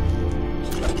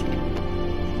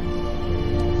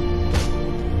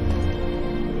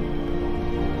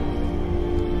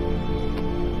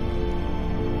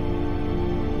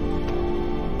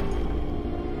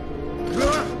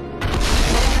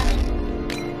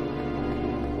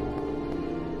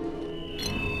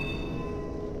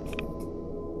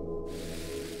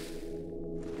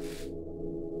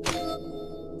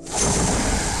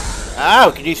 Ah,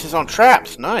 we can use this on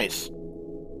traps. Nice.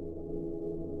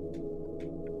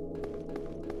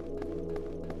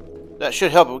 That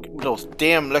should help with those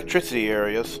damn electricity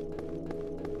areas.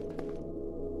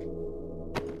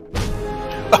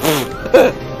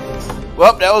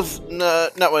 Well, that was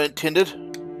not what I intended.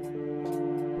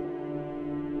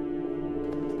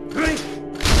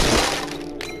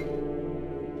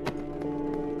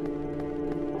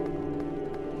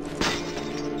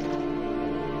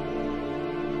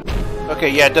 Okay,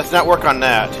 yeah, it does not work on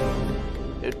that.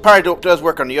 It probably does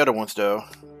work on the other ones, though.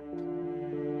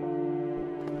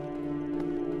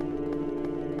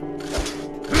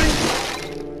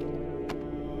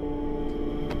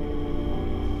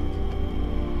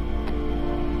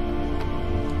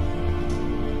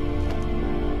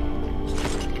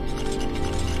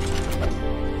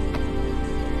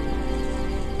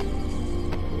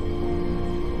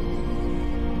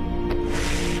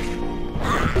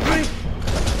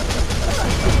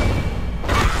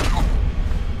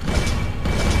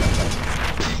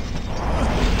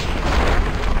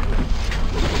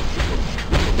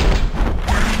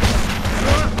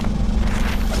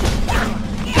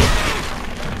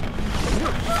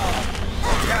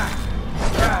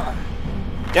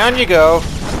 Down you go.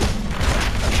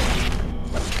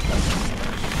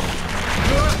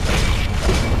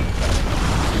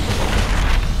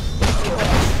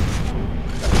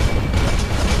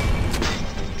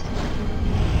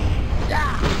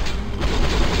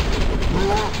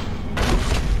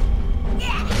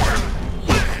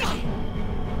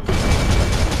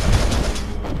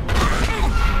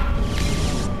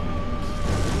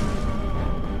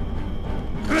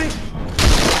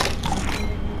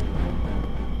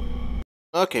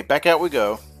 Okay, back out we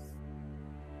go.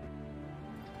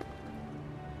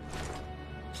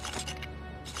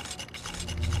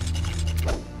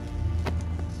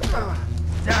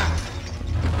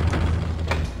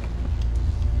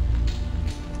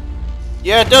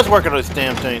 Yeah, it does work on those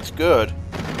damn things. Good.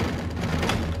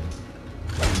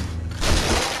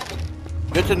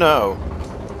 Good to know.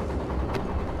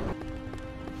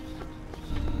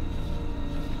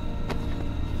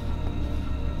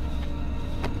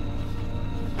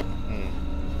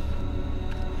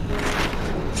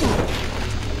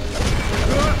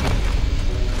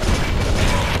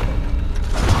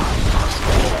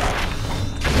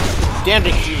 Damn,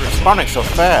 did she responding so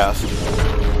fast?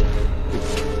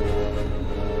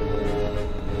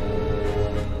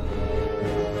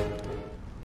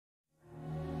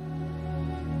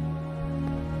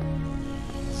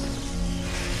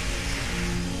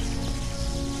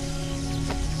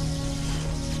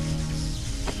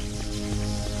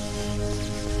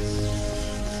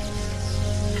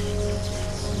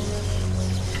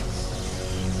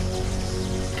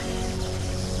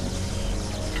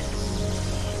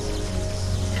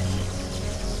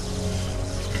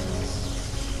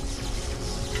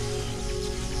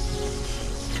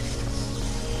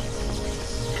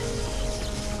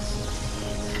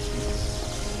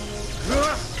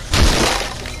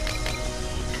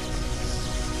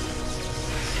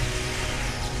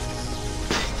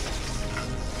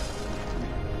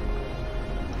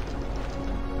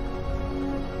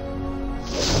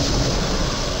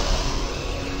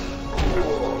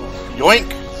 Yoink!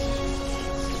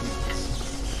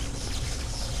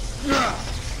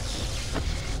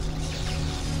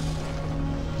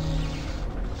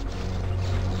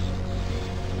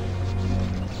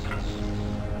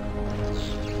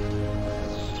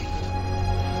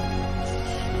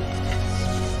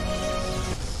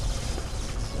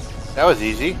 That was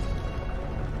easy.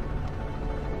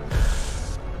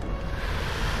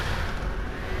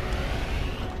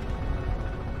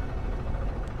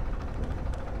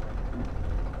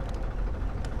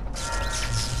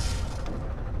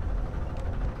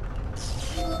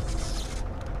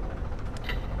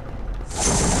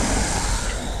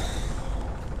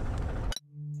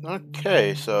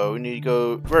 Okay, so we need to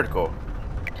go vertical.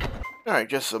 Alright,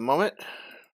 just a moment.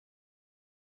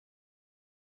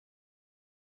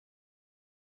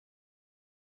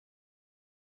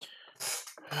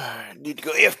 Need to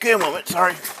go AFK a moment,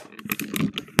 sorry.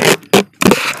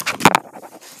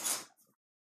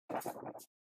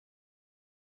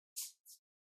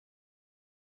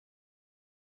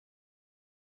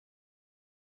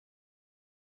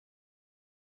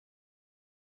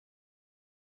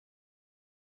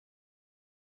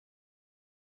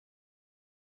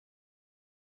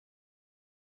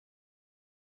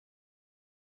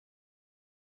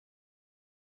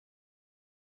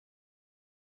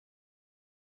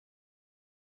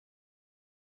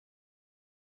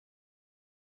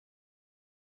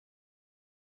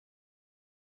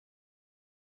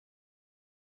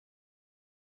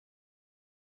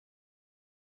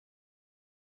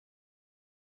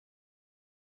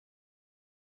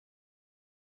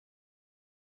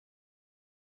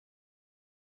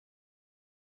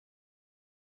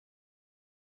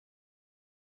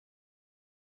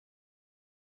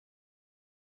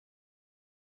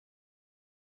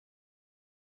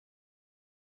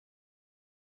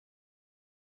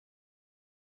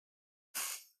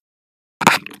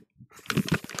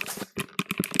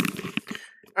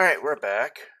 Alright, we're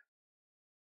back.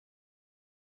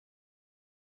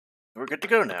 We're good to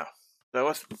go now. So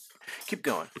let's keep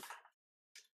going.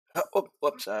 Oh,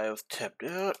 whoops, I was tapped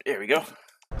out. There we go.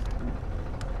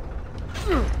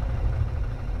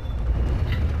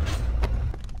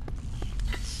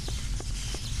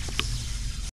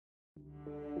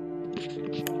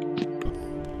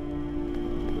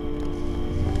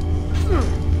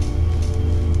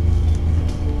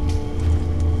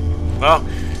 Well,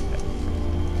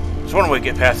 there's one way to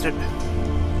get past it.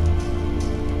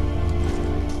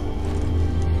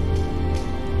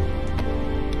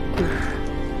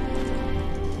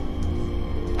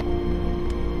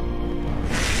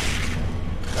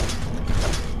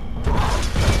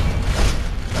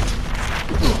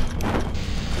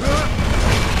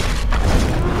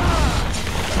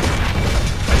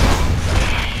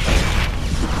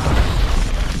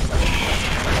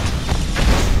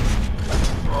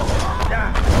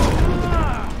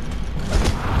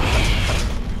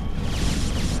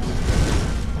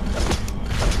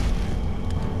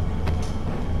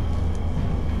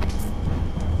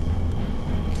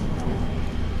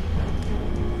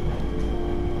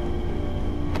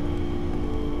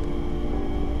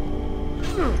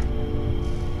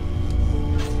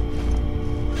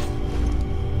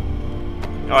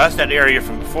 Oh, that's that area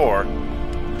from before.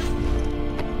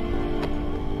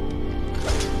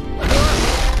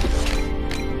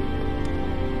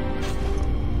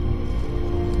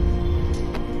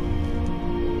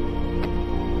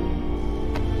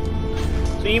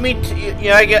 So you mean,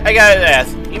 I gotta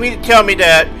ask, you mean to tell me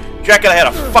that Dracula had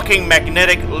a fucking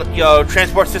magnetic,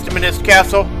 transport system in his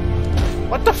castle?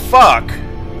 What the fuck?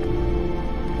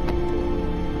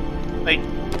 Like,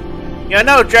 I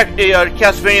know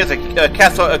Castlevania is a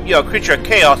castle, creature of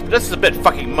chaos, but this is a bit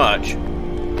fucking much.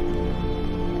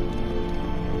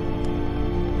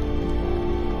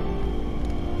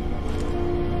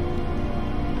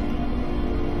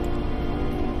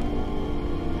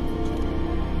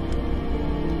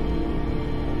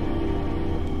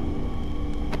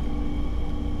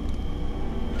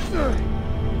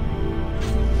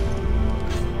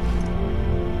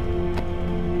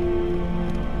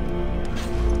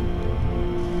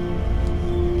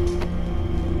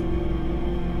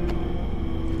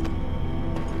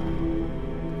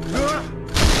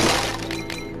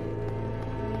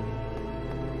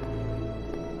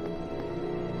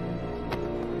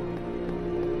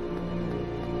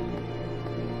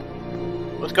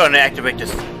 Let's go and activate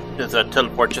this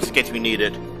teleport just in case we need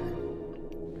it.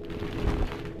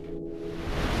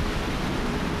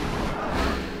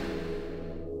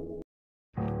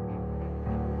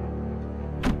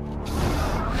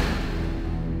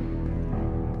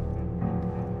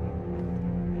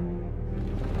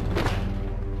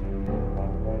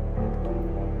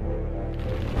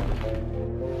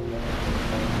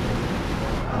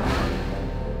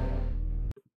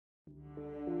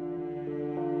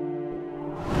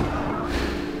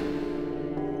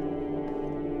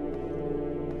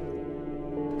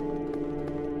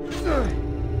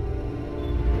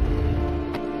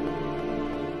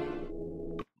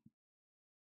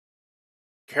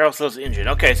 Carousel's engine.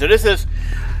 Okay, so this is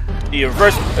the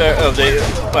reverse of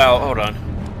the... Well, hold on.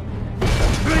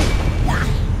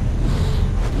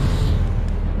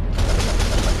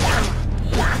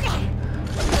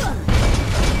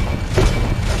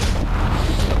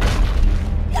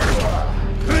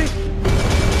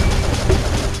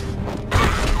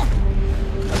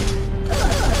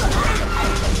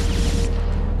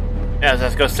 As I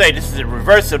was going to say, this is the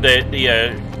reverse of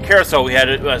the carousel we had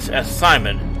as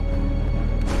Simon.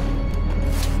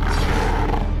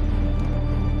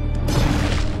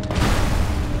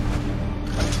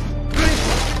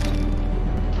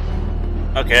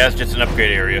 Okay, that's just an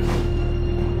upgrade area.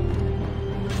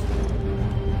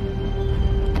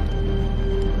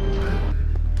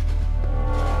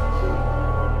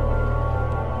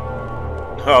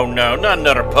 Oh no, not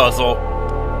another puzzle.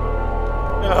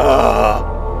 Ugh.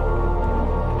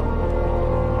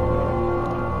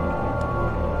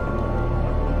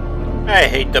 I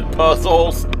hate the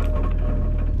puzzles.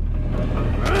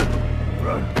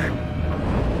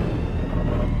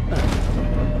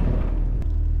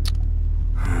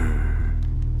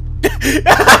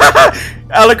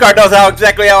 Alucard knows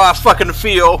exactly how I fucking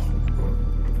feel.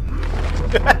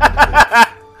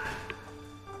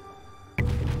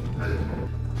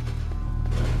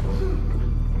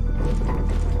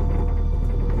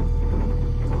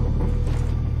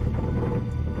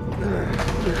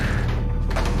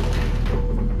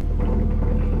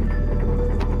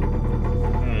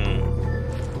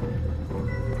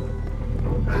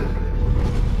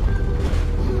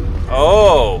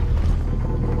 Oh,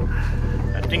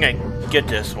 I think I get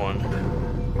this one.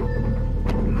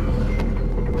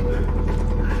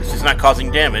 This is not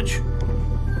causing damage.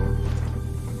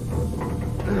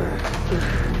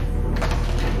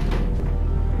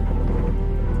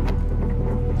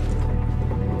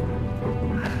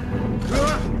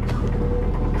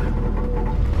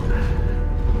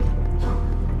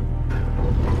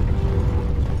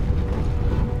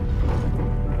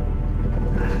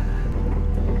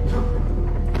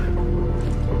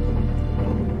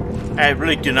 I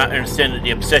really do not understand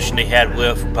the obsession they had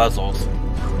with puzzles.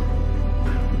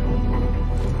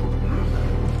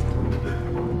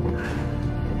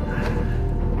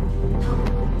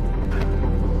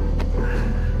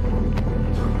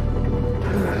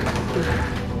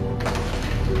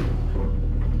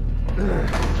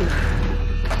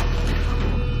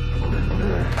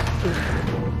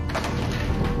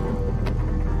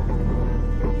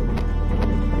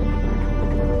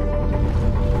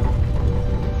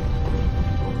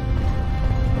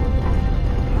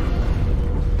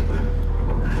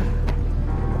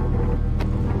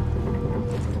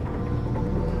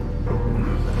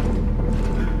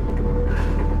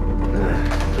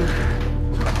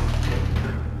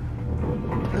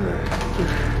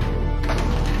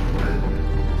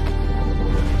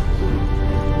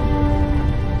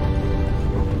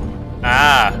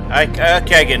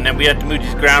 Okay, again, then we have to move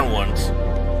these ground ones.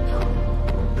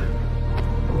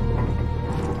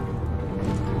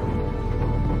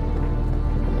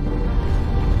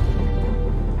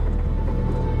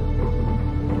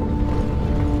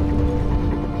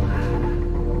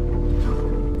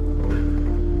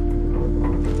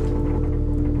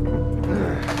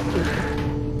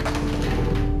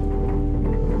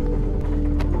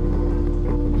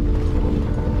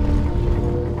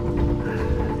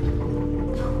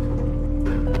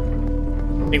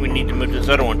 I think we need to move this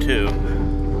other one too.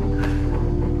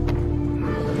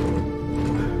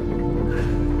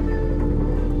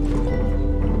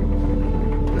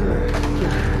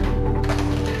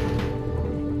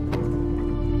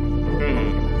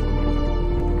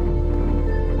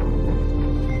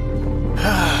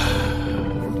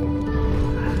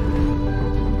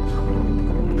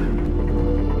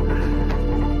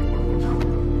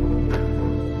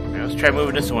 Let's try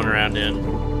moving this one around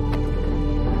in.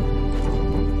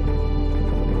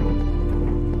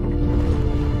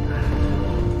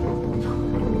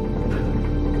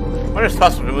 I wonder if it's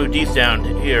possible to move these down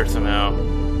to here somehow.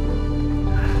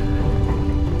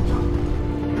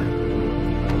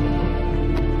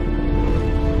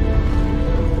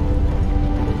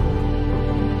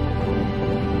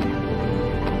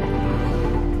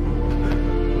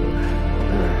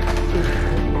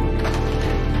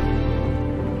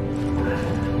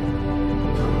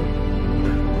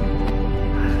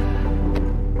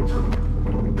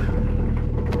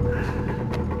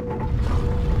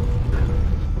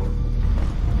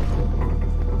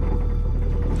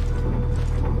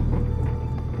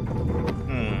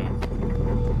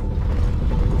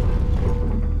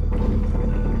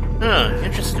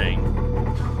 Interesting.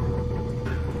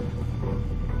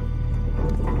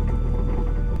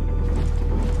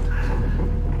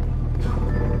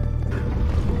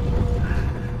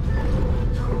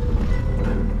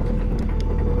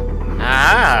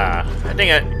 I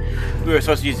think we were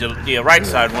supposed to use the right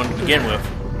side one to begin with.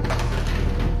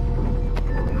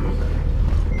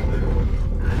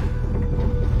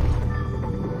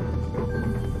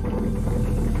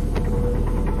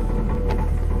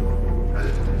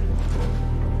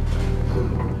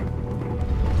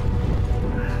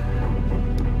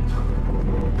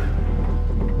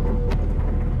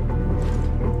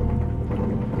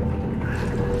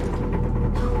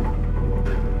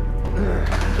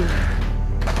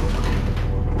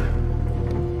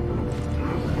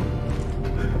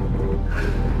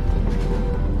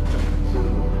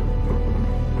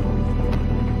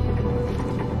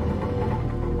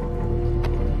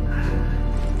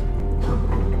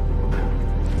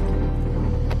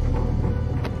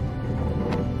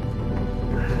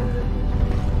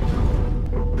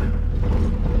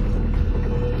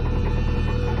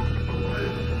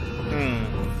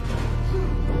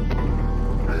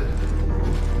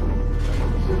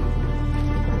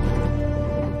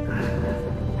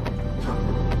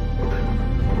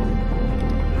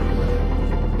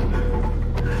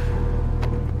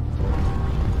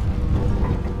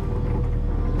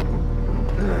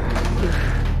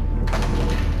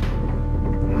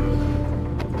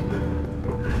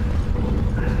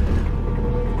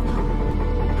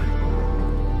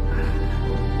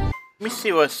 Let me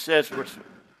see what it says we're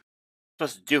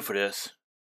supposed to do for this.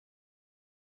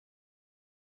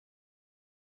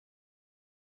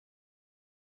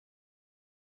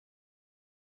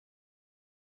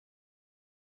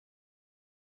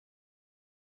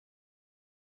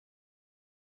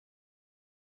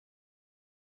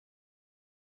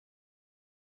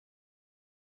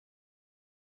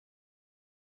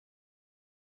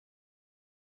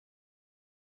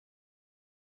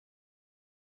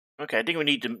 Okay, I think we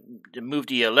need to move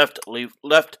the left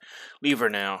lever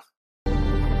now.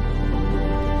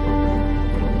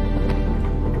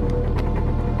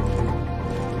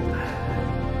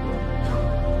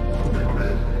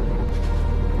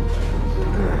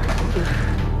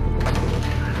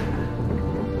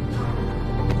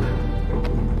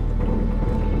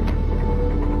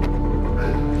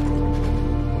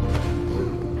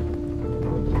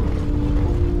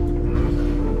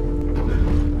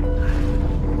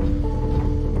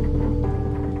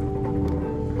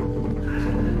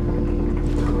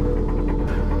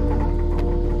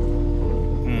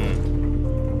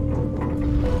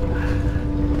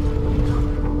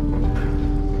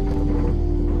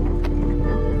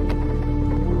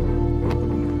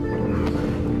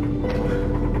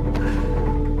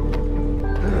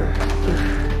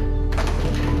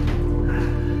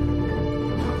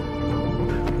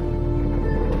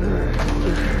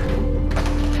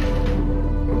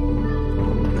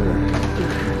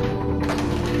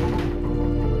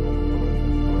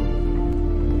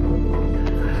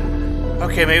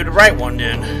 Okay, maybe the right one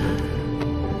then.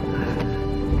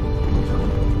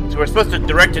 So we're supposed to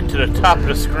direct it to the top of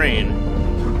the screen.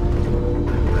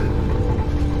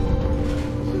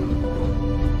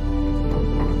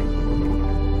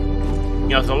 You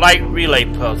know, it's a light relay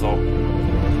puzzle.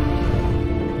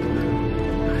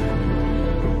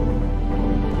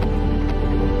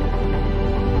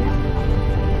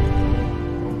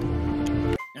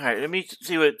 Alright, let me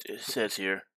see what it says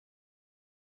here.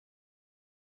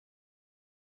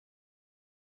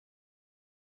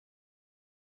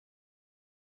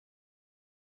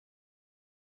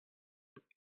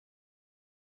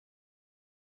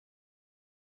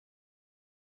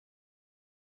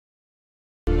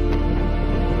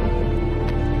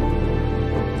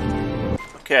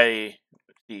 Okay,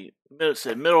 let's see. It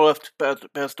said middle left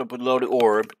past up below the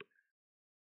orb.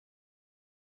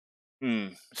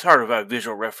 It's hard without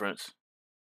visual reference.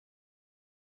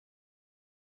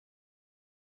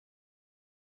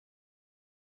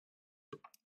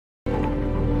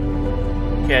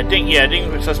 Okay, I think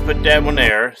we're supposed to put that one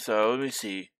there, so let me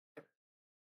see.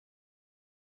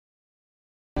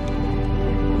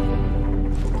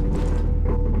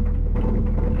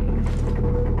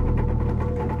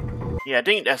 Yeah, I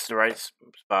think that's the right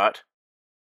spot.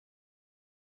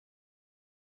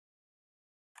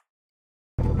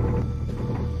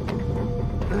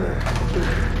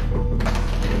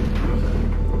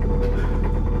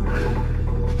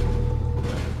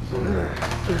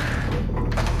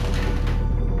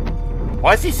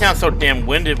 Why does he sound so damn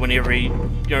winded whenever he,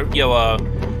 throws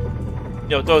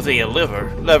a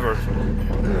lever?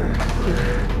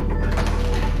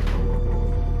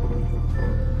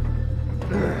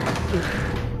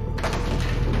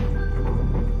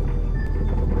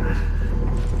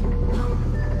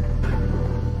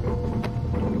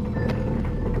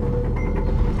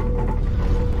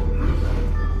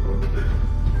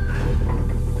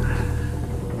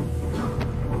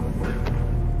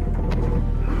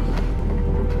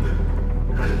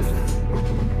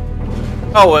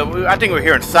 Oh, I think we're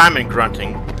hearing Simon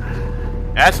grunting.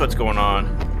 That's what's going on.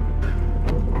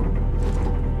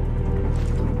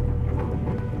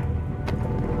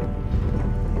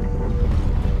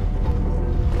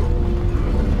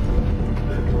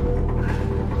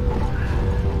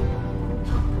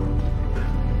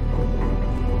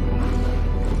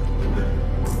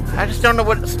 I just don't know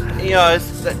what, you know,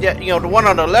 it's, you know, the one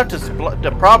on the left is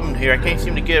the problem here. I can't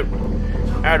seem to get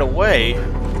out of the way.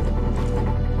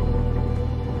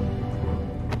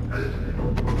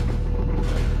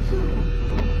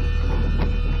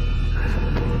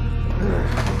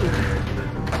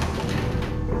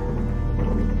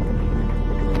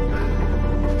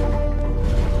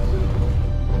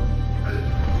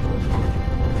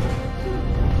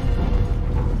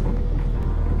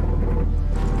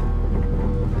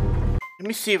 Let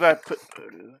me see if I put...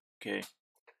 Okay.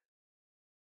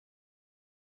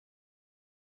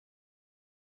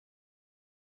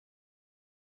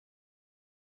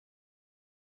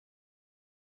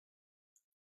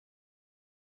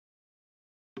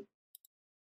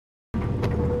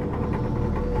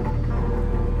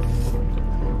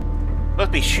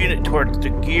 Must be shooting it towards the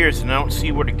gears, and I don't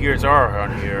see where the gears are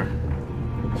on here.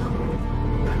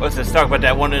 Let's talk about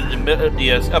that one in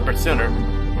the upper center.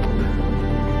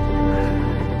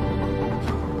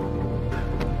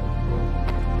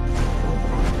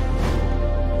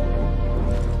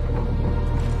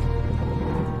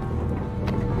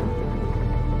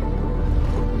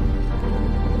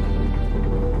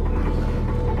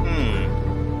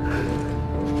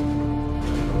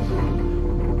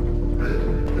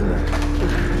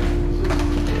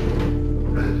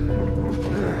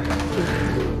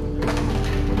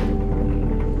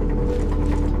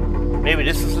 Maybe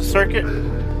this is the circuit?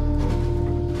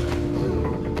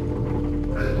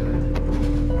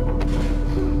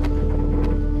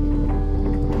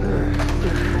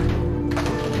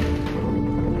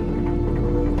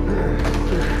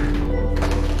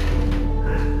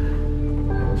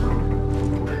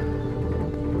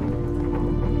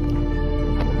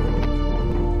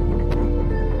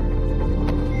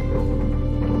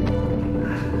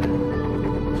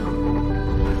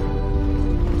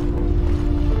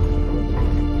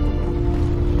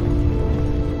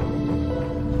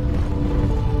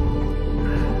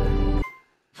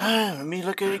 Let me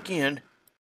look at it again.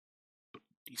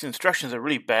 These instructions are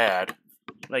really bad.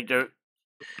 Like they're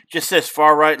just says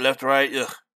far right, left, right.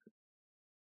 Ugh.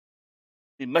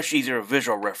 It's much easier a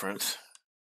visual reference.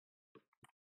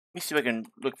 Let me see if I can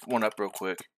look one up real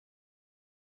quick.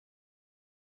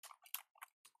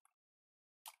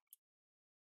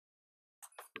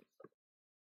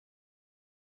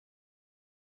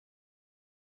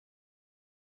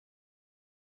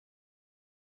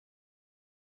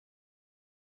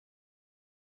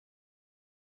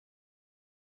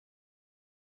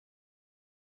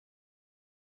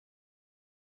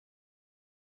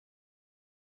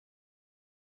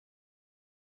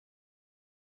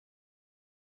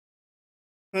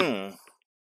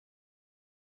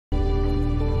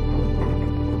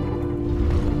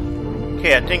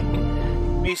 Okay, I think.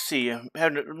 Let me see. I'm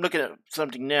looking at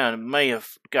something now, and it may have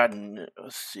gotten.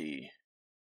 Let's see.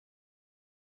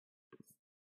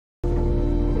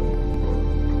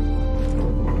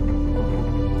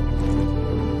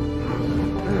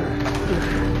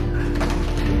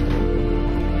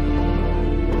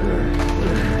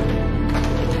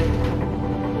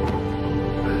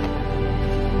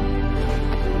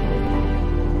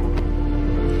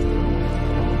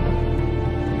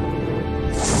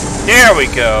 There we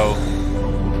go.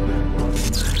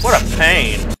 What a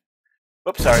pain.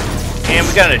 Oops, sorry. And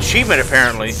we got an achievement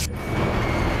apparently.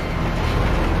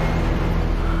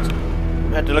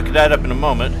 We'll have to look at that up in a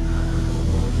moment.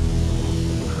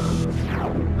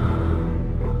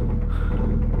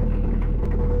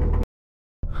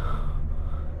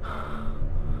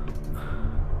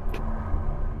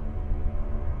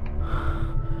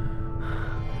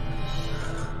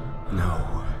 No.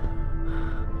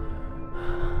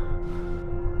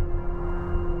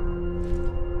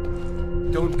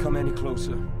 Don't come any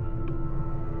closer.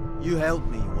 You helped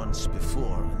me once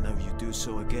before, and now you do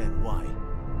so again. Why?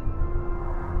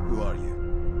 Who are you?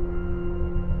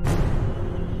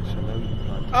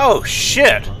 Oh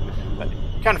shit!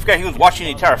 I kind of forgot he was watching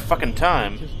the entire fucking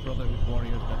time. Brotherhood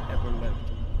warriors that ever lived.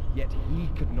 Yet he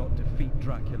could not defeat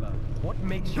Dracula. What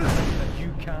makes you think that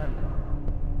you can?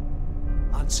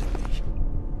 Answer me.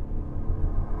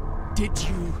 Did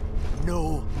you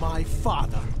know my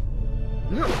father?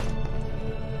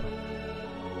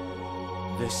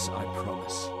 This I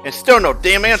promise. And still no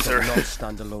damn answer. I will not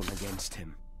stand alone against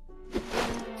him.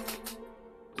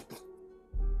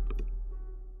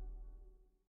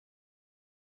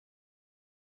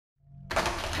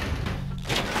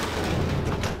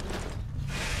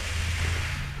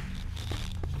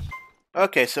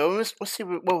 Okay, so let's see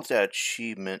what was that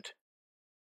achievement.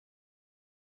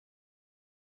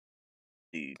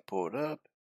 See, pull it up.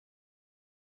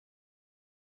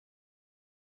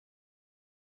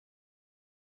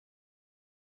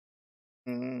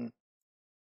 Let's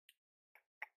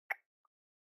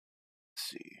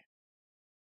see.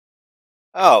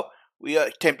 Oh, we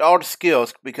tapped all the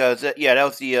skills because yeah, that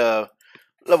was the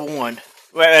level 1,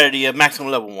 right? The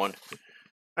maximum level 1.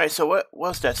 All right, so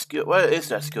what's that skill? What is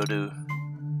that skill do?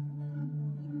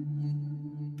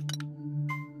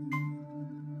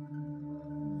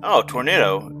 Oh,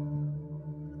 tornado.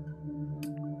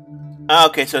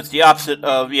 Okay, so it's the opposite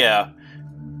of yeah.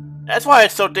 That's why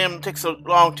it's so damn takes so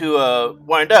long to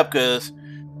wind up because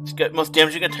it's got most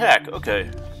damaging attack. Okay.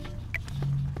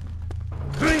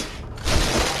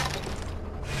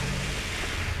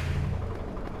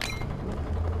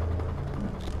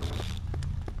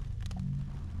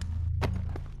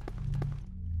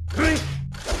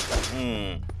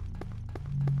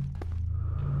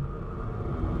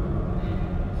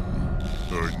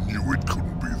 I knew it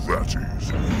couldn't be that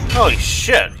easy. Holy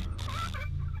shit!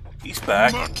 He's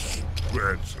back. Much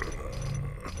better.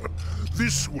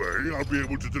 This way, I'll be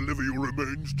able to deliver your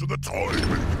remains to the toy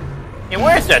maker. And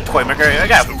where's that toy maker? I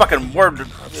got a fucking word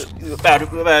about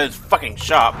his fucking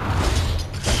shop.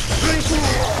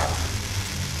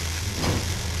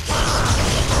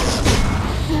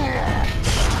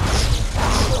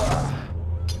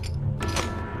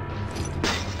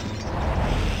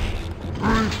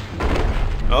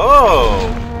 Oh!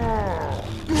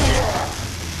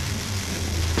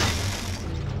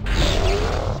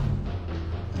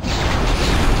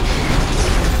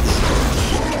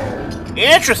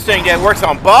 Interesting, that works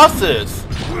on bosses.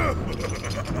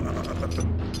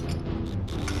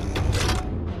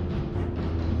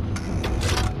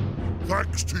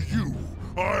 Thanks to you,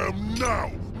 I am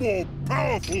now more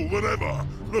powerful than ever.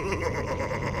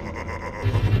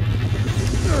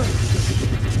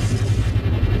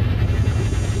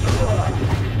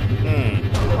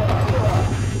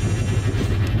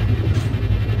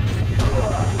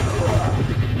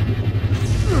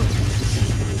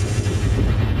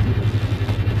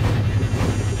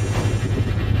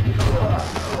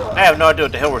 I have no idea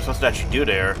what the hell we're supposed to actually do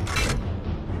there.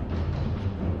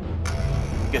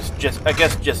 I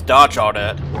guess just dodge all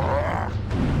that.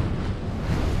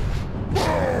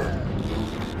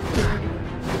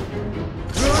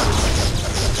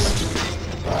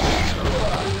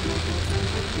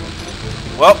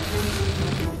 Well.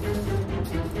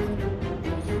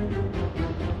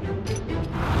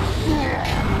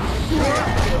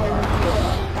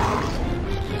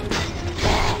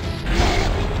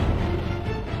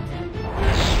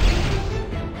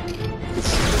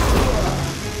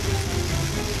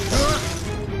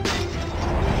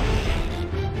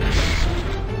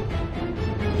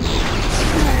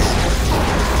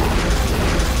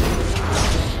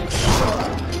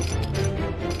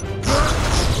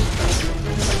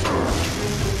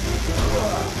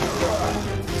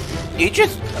 He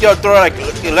just throw like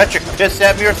electric piss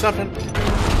at me or something?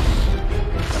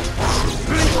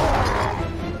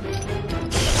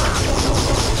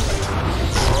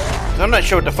 I'm not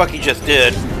sure what the fuck he just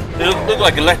did. It looked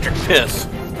like electric piss.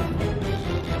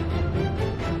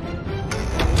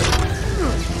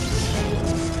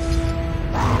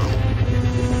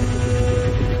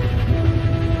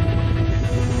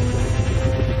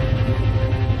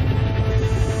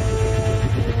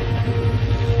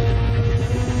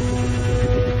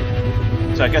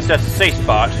 So I guess that's the safe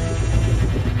spot.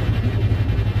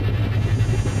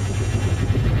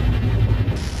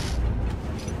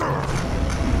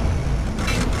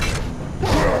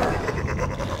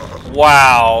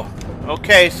 Wow.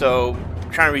 Okay, so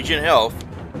trying to regen health.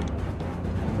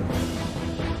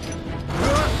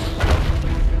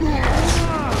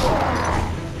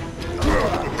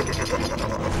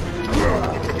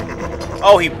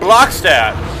 Oh, he blocks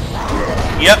that.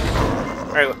 Yep.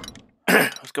 All right.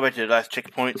 Let's go back to the last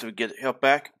checkpoint so we get health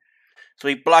back. So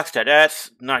he blocks that.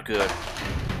 That's not good.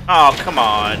 Oh, come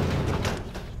on.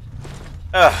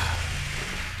 Ugh.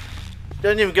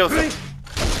 Doesn't even give us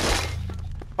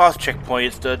a pause checkpoint.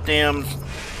 It's the damn...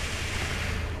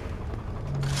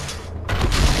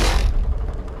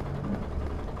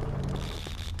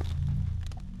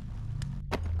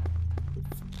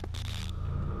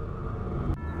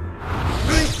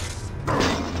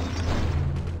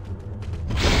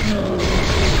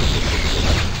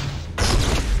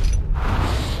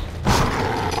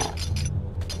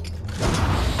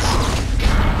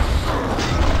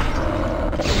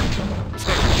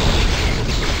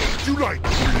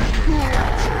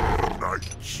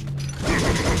 Knights.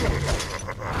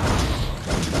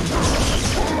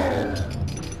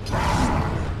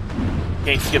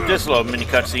 Can't skip this little mini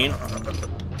cutscene.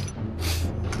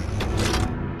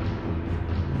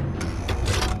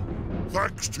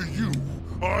 Thanks to you,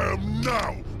 I am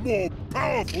now more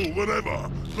powerful than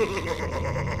ever.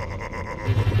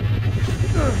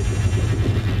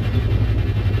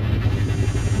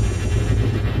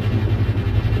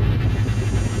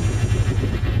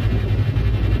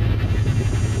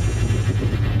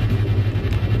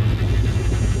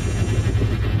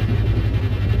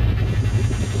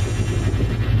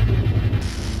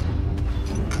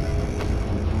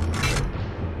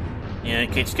 Yeah, you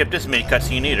can't skip this mini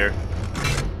cutscene either.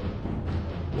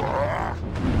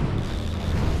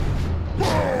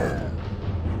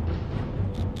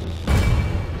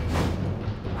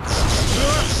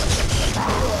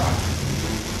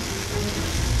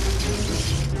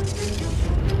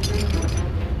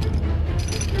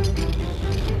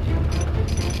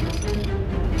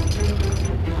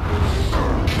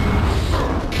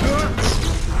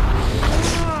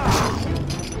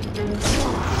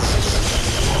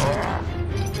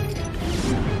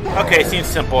 Okay, seems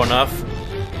simple enough.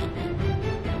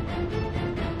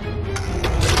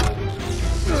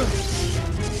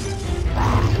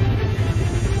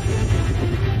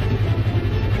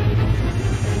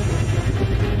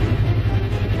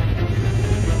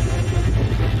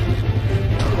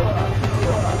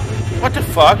 What the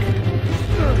fuck?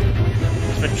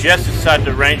 It's been just inside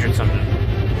the range or something.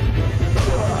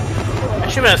 That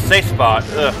should have been a safe spot.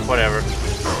 Ugh, whatever.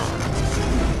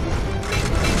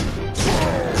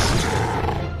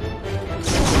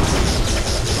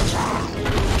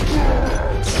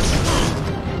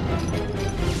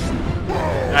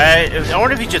 I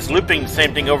wonder if he's just looping the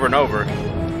same thing over and over.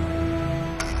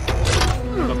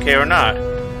 Okay or not.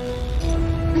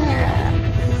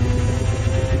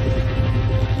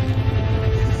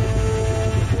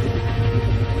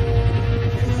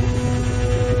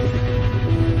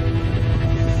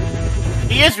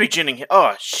 He is regening.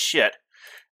 Oh, shit.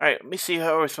 Alright, let me see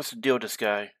how we're supposed to deal with this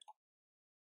guy.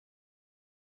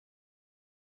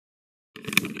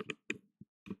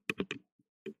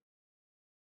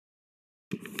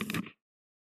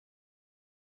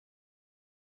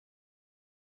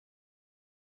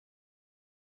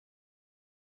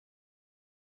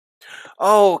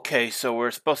 Oh, okay, so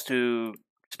we're supposed to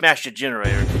smash the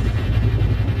generator.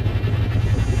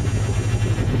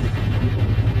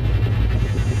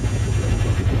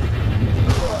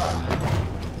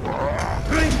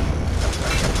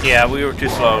 Yeah, we were too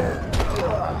slow.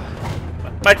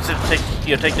 Might just take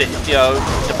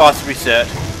the boss reset.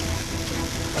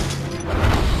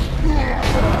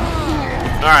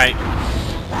 All right.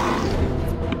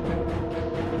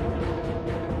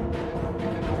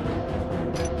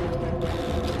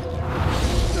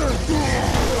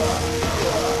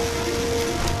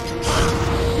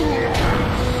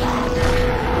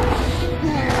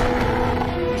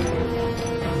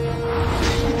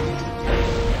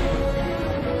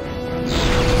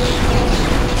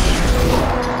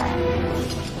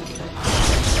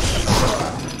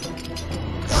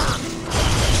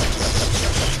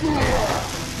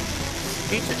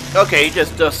 Okay, he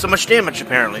just does so much damage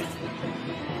apparently.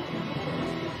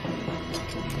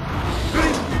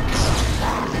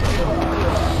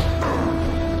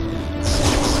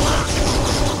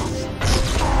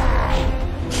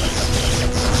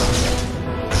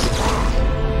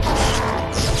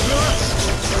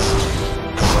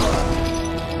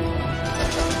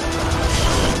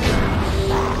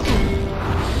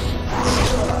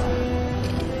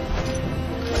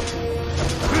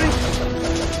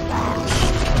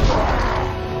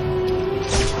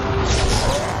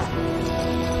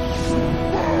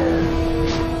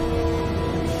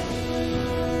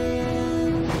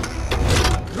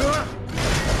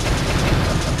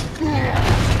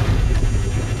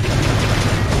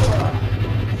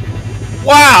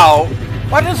 Wow!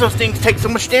 Why does those things take so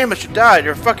much damage to die?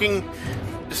 They're fucking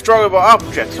destroyable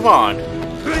objects. Come on.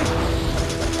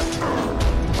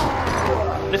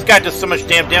 This guy does so much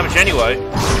damn damage anyway.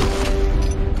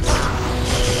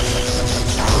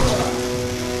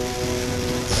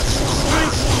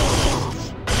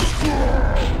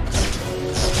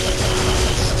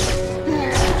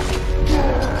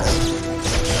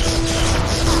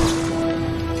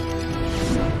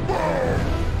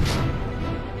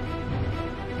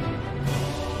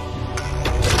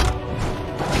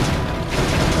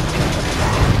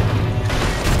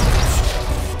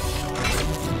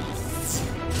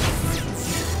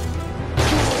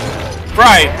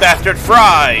 Fry, bastard,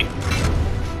 fry!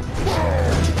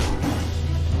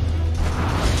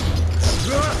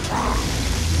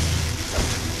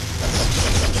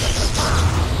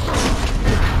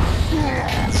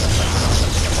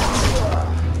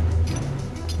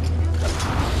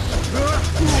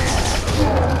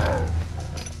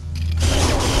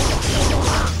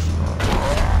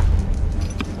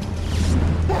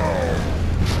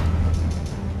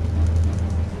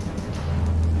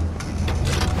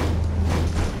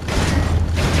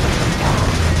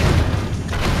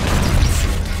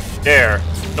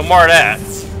 more of that.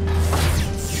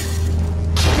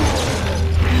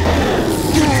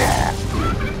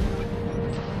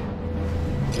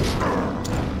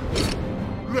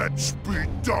 Let's be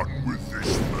done with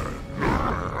this man.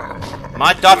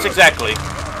 My thoughts exactly.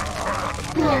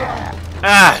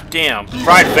 Ah, damn.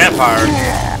 Fried vampire.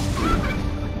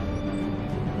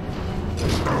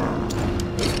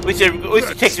 At least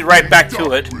it takes you right back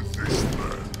to it.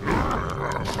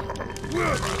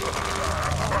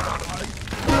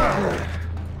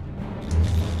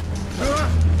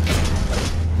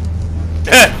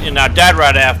 And now died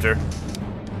right after.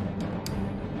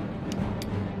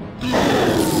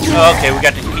 Oh, okay, we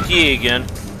got the PT again.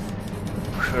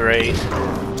 Great.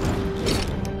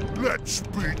 Let's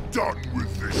be done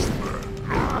with this man.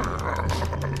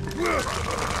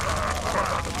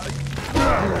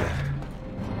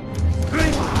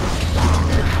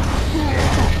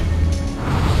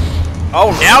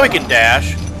 Oh, now we can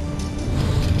dash.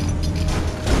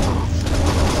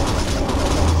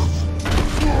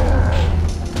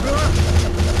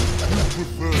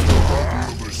 Prefer the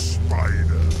body of a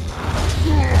spider.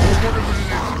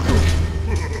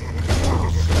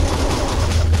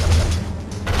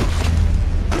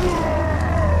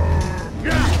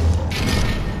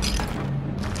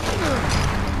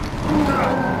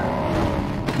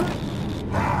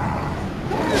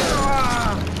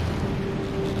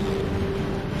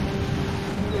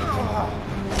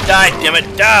 Die, damn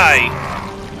it, die!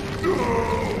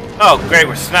 Oh, great,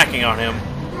 we're snacking on him.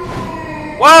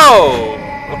 Whoa!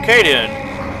 Okay then.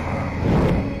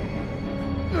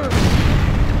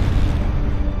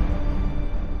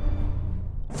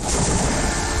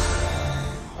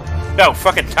 Oh,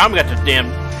 fucking time we got the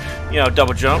damn,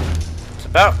 double jump. It's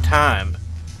about time.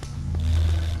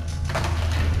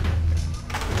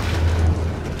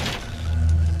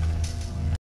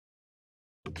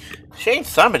 Shane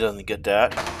Simon doesn't get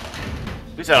that.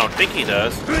 At least I don't think he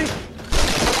does.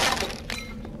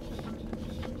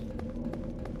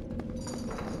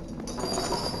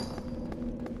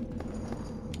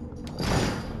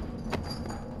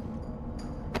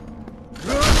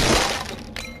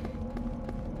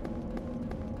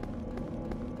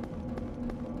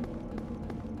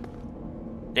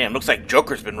 Damn, looks like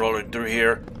Joker's been rolling through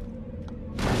here.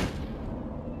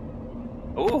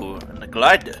 Ooh, and the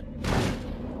glider.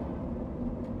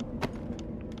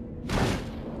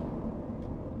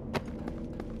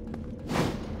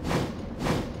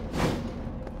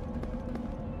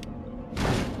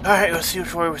 Alright, let's see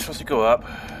which way we're supposed to go up.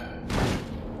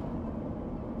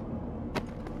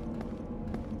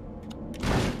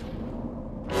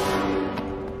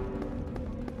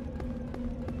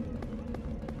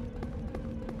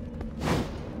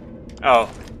 Oh.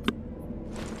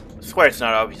 I swear it's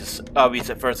not obvious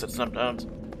at first, but sometimes.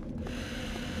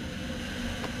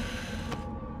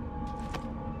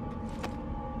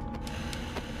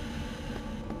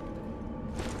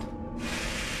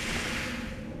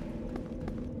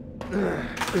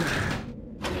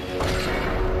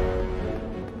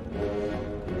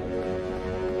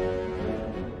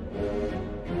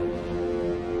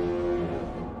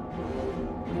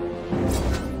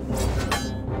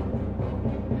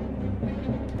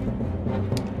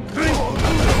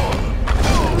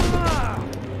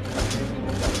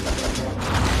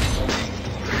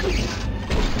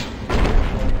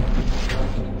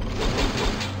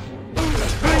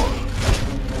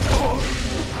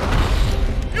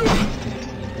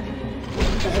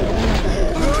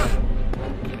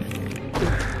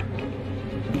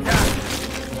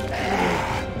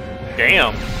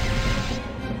 Damn.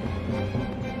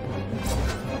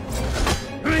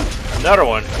 Another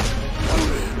one.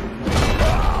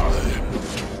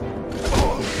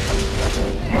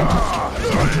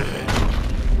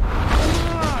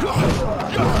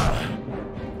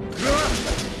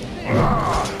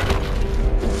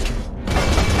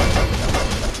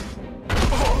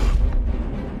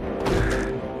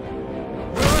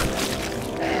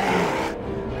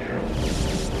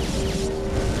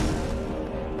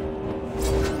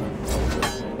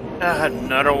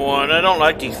 Another one. I don't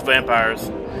like these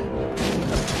vampires.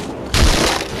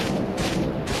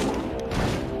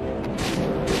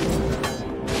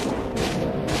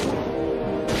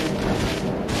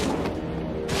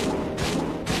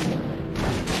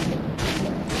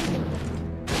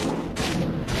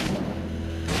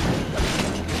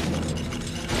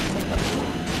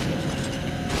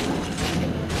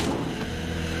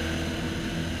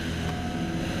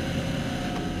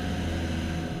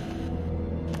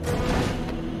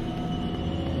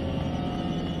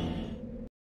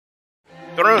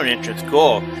 Throne entrance,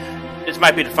 cool. This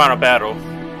might be the final battle.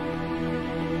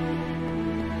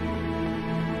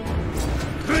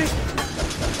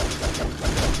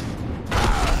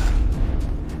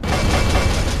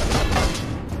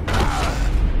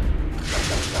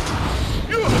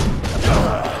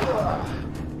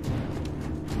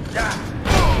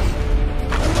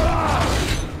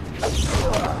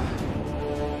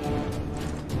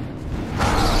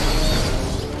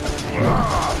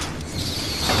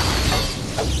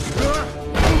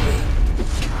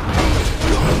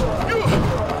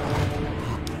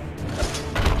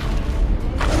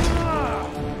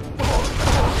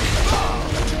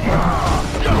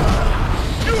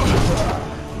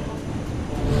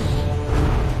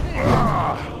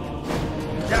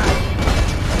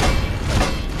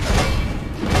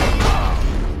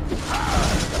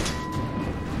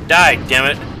 Die, damn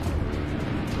it.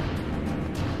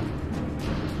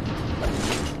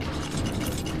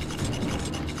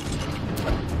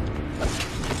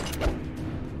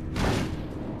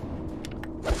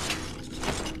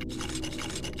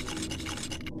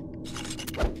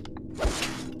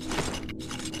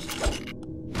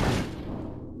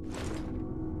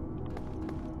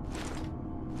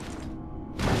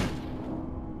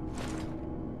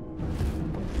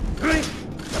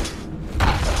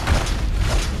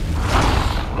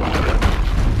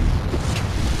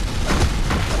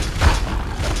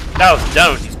 I was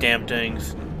done with these damn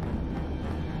things.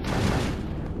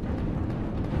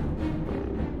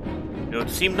 It would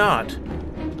seem not.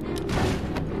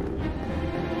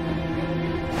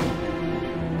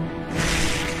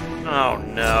 Oh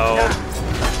no.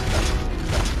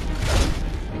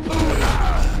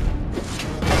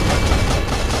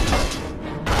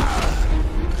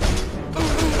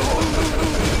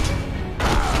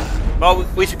 Well,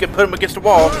 at least we can put him against the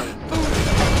wall.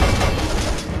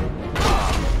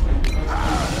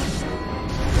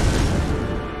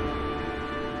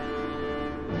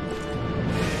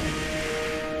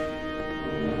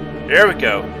 There we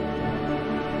go.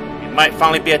 We might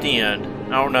finally be at the end.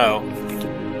 I don't know.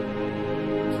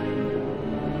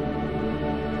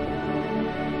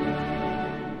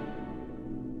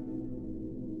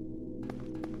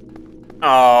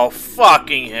 Oh,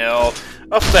 fucking hell.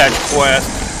 A fetch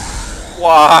quest.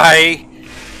 Why?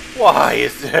 Why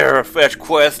is there a fetch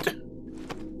quest?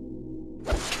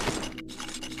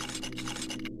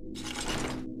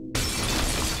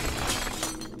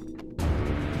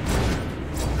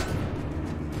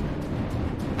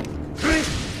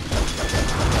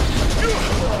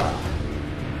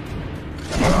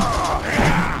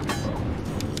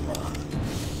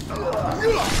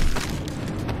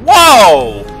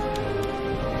 Whoa!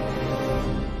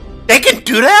 They can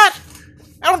do that?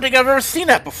 I don't think I've ever seen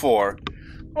that before.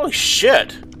 Holy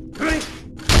shit.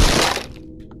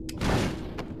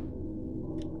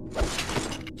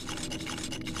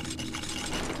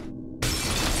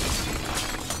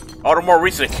 All the more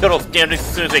reason to kill those damn things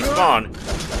as soon as they spawn.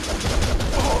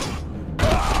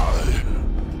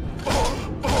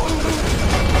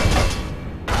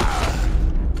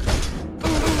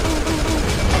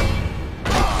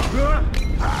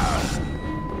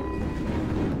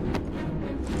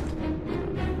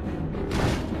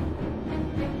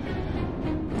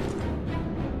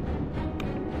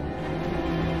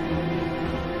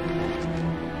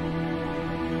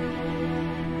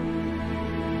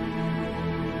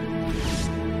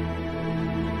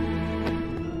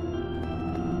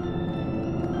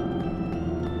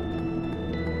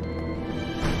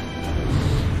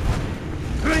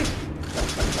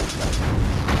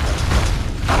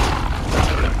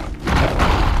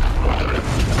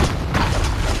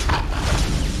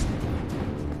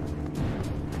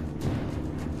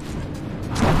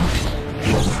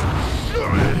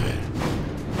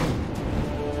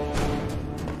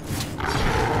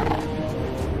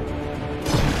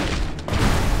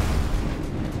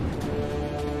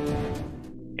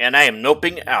 And I am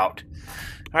noping out.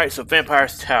 Alright, so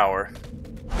Vampire's Tower.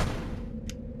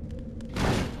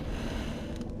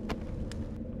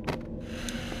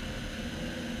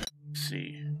 Let's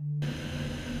see.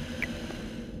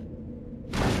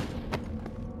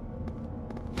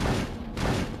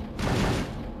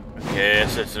 Okay,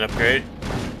 so it's an upgrade.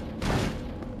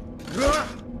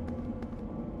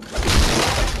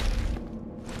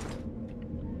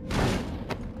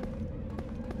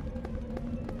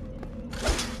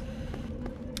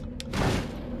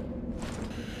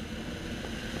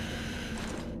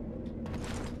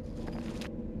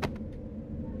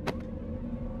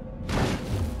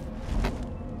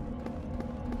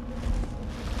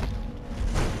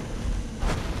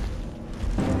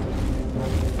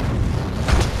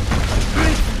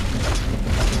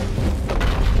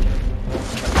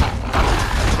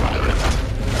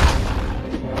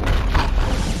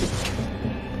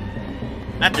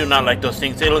 I do not like those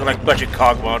things. They look like budget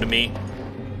cogwheel to me.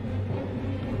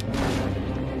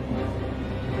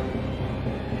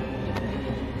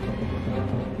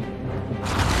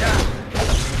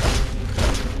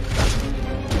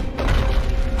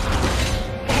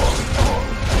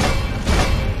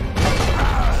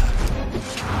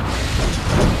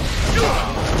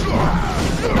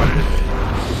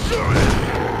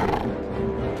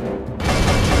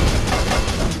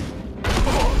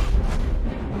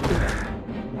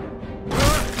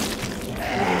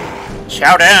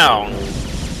 Chow down!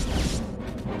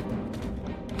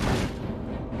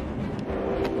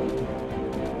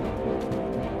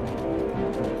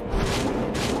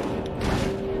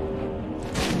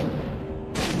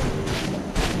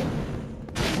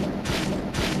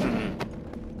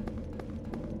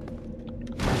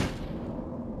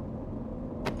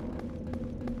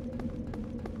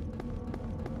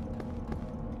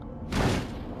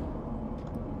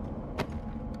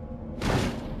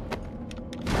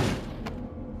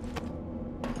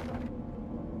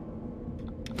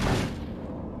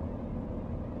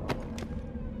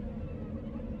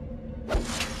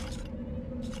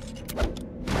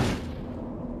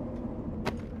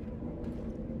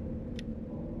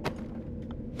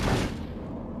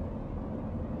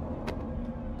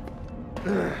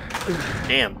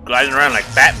 Damn, gliding around like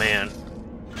Batman.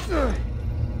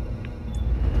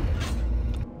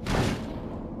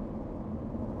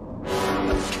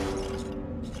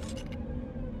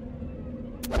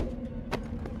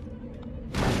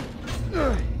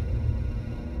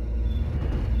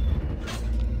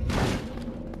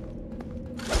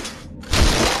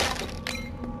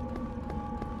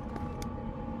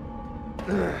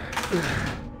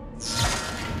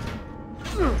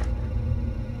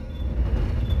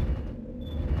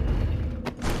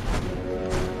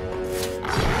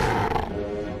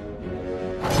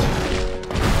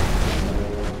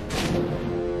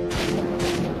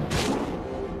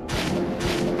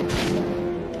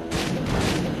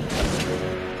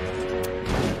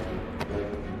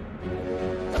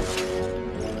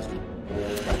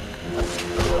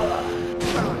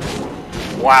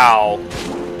 Wow.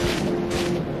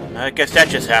 I guess that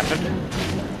just happened.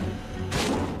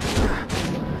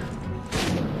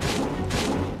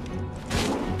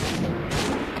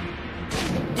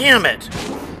 Damn it!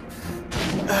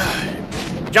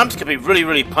 Jumps can be really,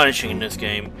 really punishing in this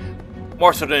game.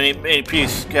 More so than any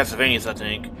previous Castlevanias, I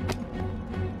think.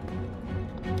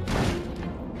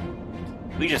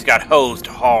 We just got hosed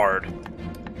hard.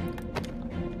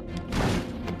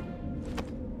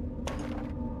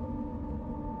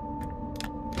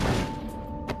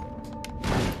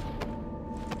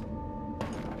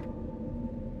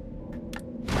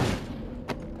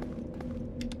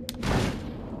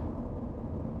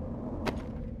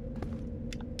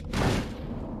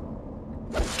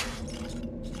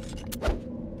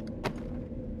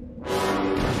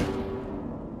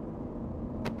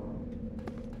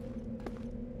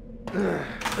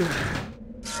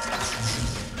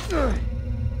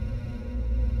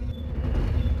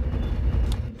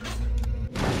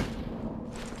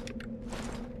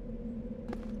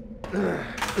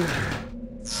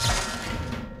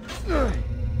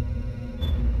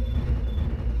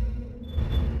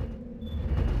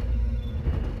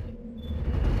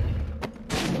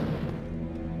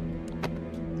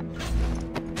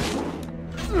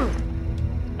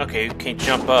 Okay, you can't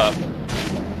jump up.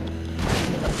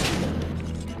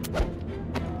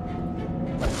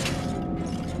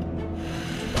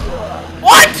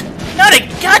 What? Not a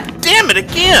god damn it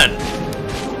again!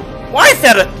 Why is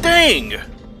that a thing?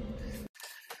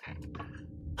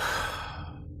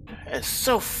 It's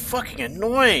so fucking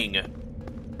annoying.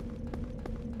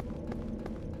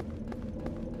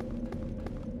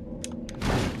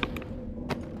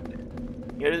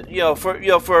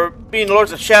 For being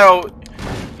Lords of Shadow,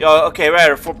 okay,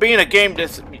 rather, for being a game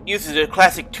that uses a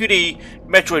classic 2D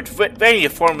Metroidvania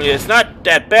formula, it's not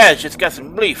that bad. It's just got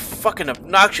some really fucking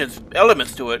obnoxious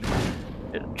elements to it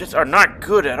that just are not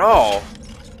good at all.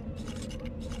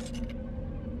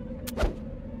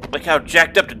 Like how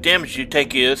jacked up the damage you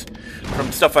take is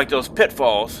from stuff like those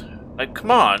pitfalls. Like,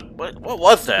 come on, what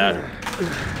was that?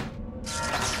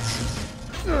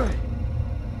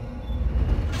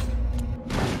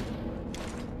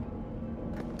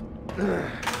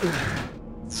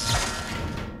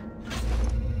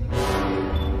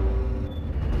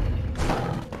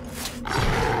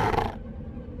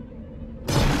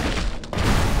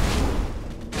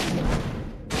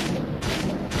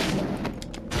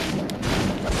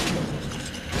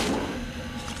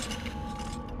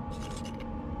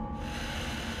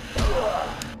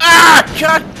 Ah!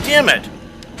 God damn it!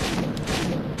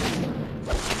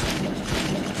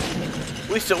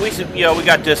 We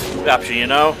got this option, you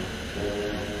know?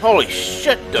 Holy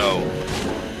shit, though.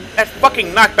 That fucking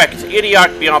knockback is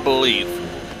idiotic beyond belief.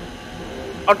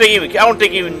 I don't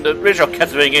think even the original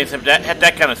Castlevania games had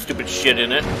that kind of stupid shit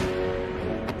in it.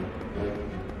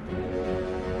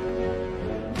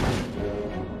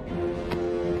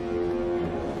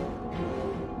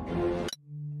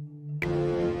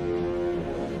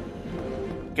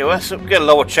 Okay, let's get a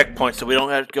lower checkpoint so we don't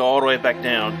have to go all the way back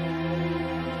down.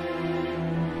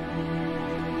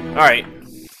 Alright.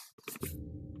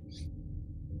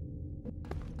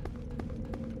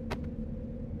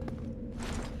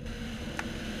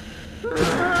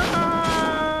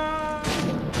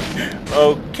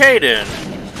 Okay then.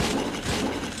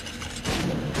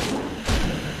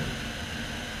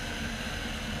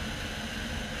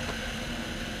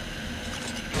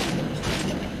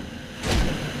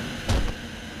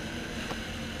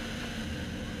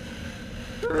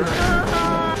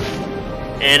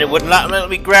 And it would not let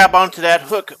me grab onto that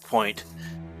hook point.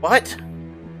 What?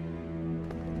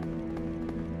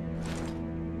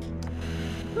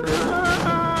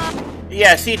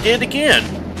 Yeah, see, it did it again.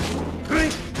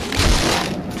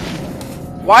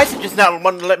 Why is it just not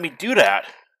wanting to let me do that?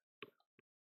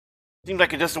 Seems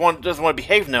like it doesn't want to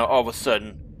behave now all of a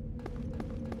sudden.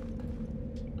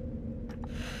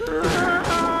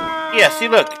 Yeah, see,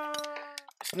 look.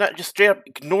 It's not just straight up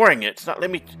ignoring it. It's not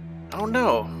letting me... Oh,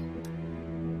 no.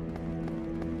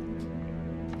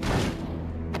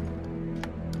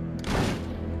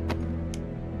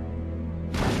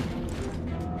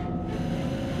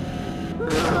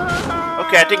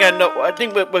 Okay, I think I know. I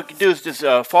think what we can do is just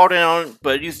fall down,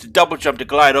 but use the double jump to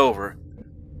glide over.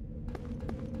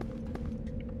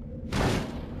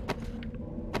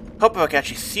 Hope I can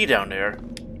actually see down there.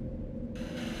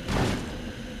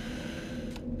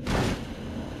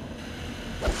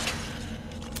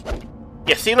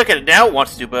 Yeah, see, look at it now. It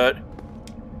wants to, but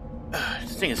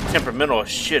this thing is temperamental as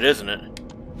shit, isn't it?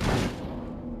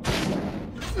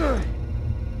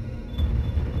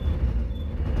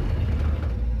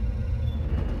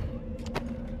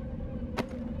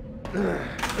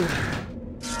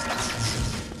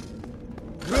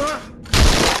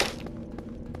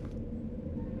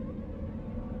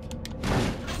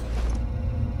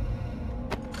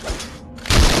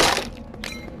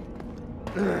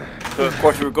 So of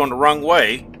course we were going the wrong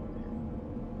way.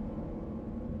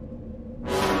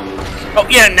 Oh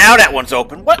yeah, now that one's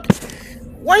open. What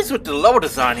is with the level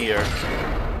design here?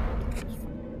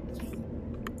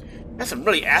 That's some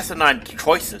really asinine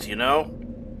choices, you know?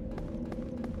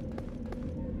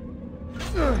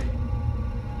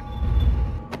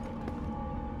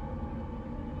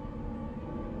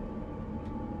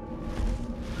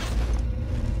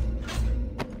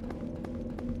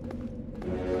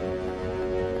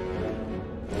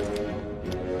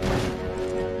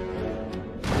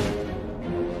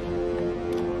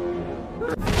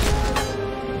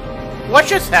 What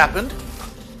just happened?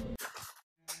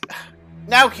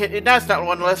 Now it's not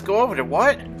one. Let's go over there.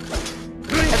 What? I do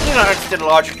not understand the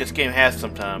logic this game has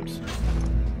sometimes.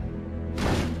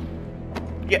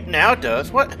 Yeah, now it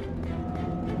does. What?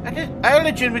 I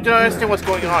legitimately don't understand what's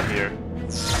going on here.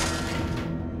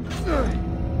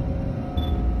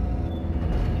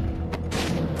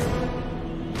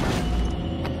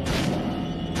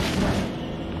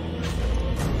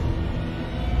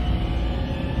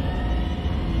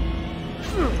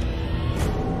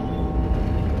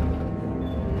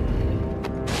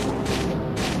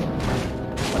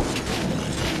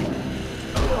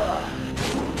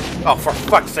 Oh, for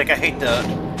fuck's sake, I hate the...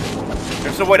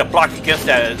 There's no way to block against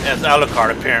that as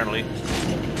Alucard, apparently.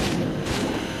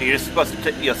 You're just supposed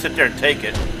to sit there and take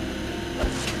it.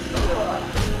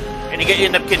 And you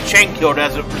end up getting chain killed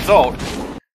as a result.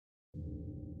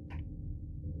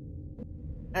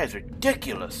 That is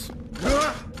ridiculous.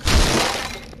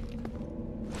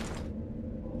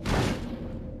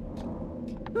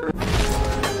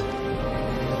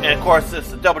 And of course,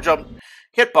 this double jump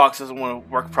hitbox doesn't want to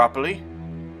work properly.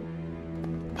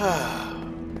 I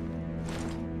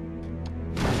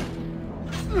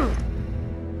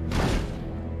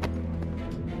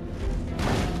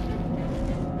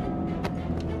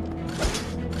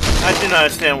do not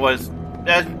understand what is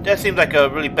that seems like a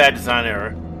really bad design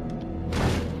error.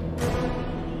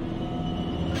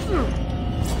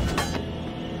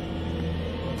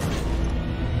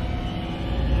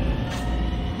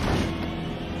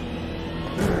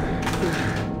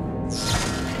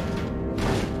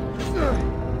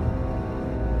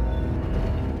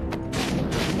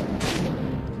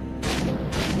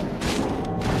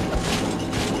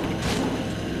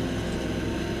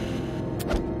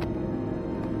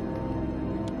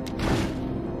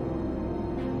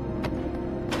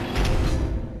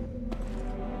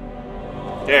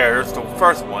 There's the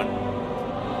first one.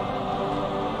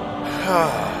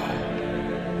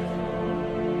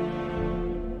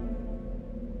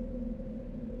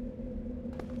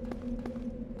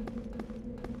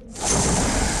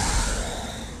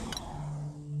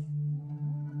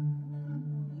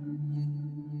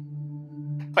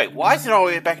 Wait, why is it all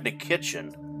the way back in the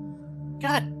kitchen?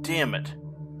 God damn it.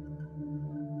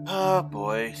 Oh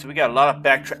boy, so we got a lot of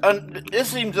backtrack. This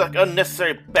seems like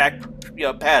unnecessary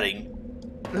padding.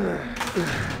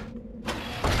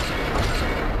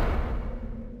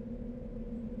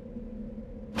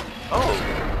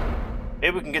 Oh,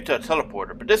 maybe we can get to a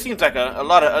teleporter, but this seems like a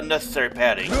lot of unnecessary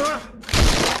padding.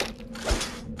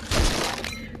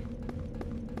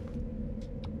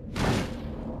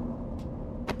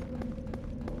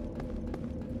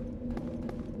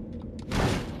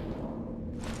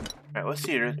 Alright, let's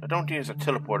see. I don't think there's a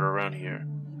teleporter around here.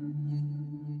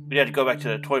 We'd have to go back to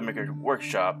the toy maker's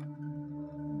workshop.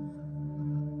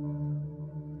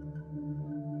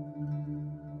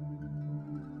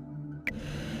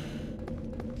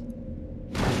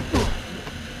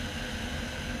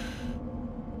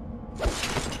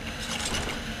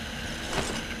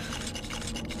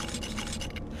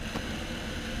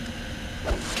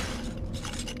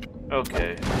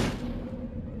 Okay.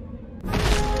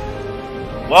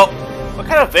 Well, what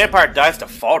kind of vampire dies to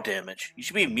fall damage? You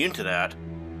should be immune to that.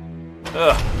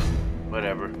 Ugh.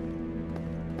 Whatever.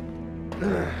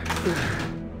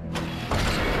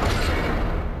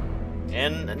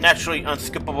 And a naturally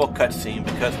unskippable cutscene,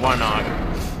 because why not?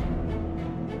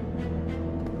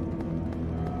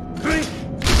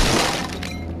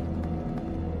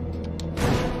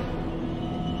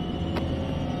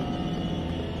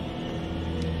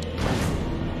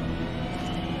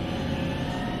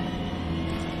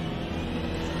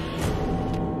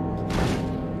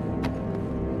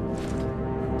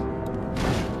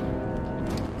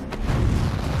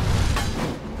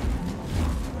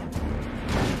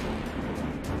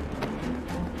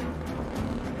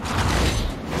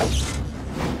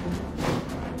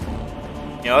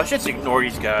 You know, let's just ignore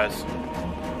these guys.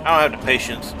 I don't have the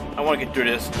patience. I want to get through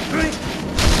this.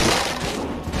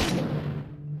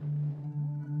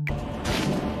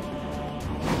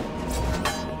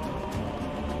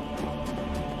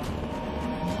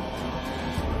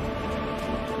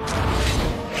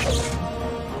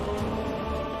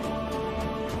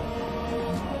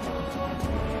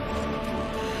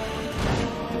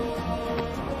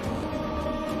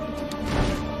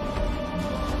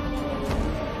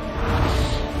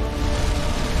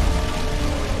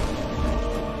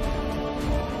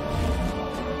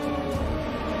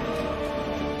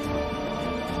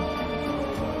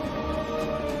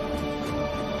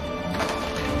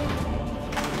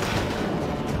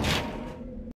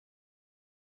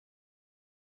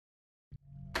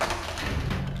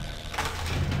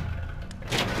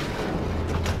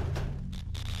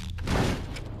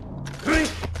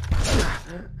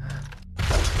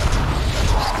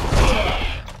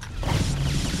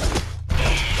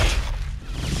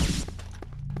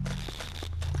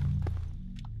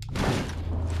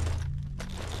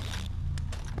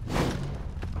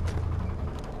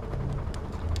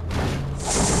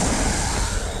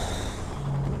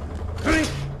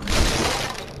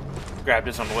 Grab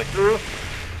this on the way through.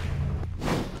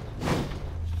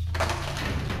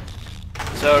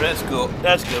 So that's cool.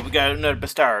 That's good. We got another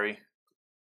Bastari. I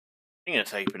think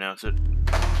that's how you pronounce it.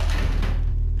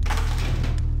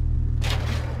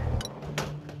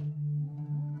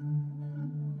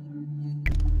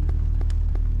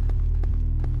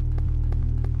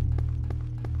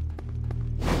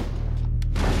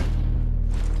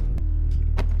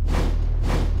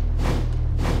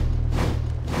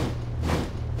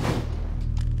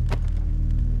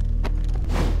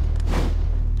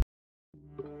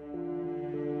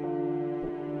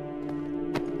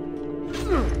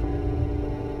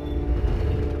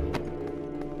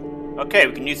 Okay,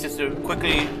 we can use this to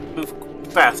quickly move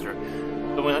faster.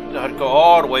 So we have to go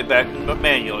all the way back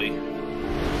manually.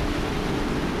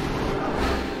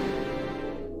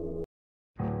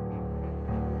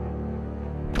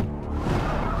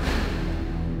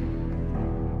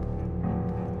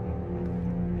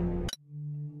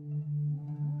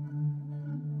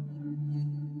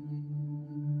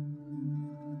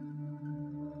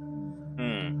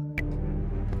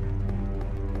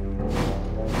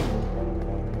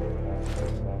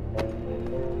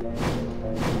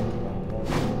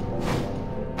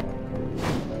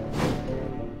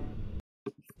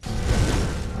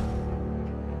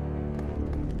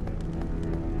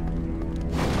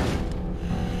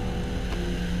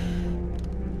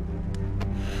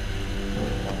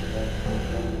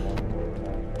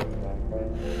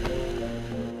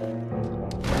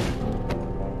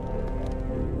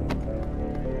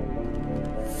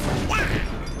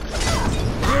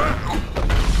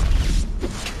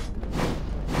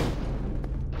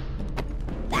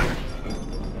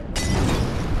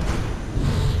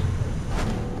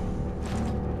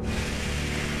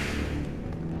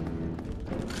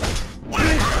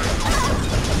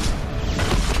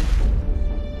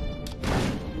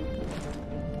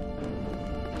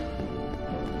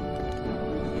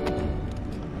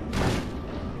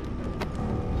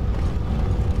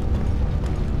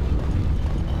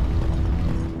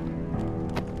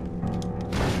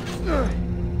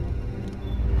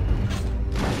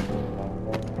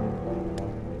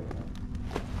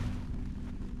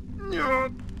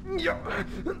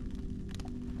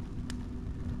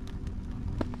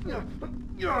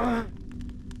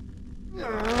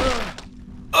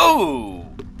 Oh!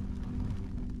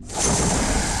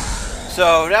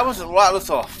 So that was a lot less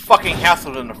of a fucking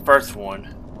hassle than the first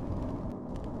one.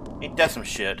 Ain't that some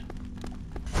shit?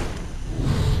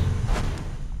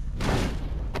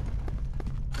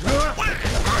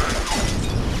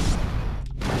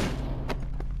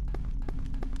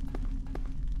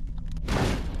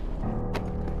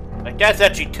 Like, that's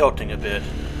actually tilting a bit.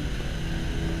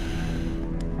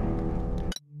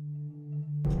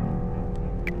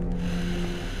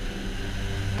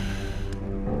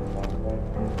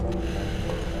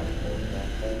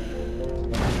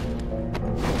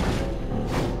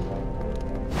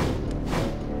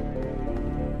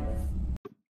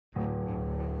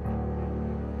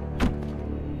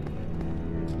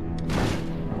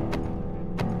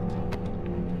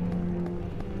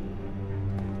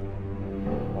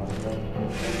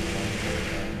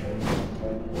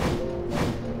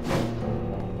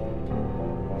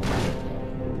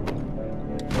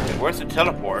 Where's the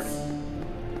teleport?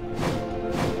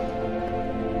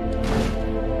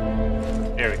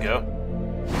 There we go.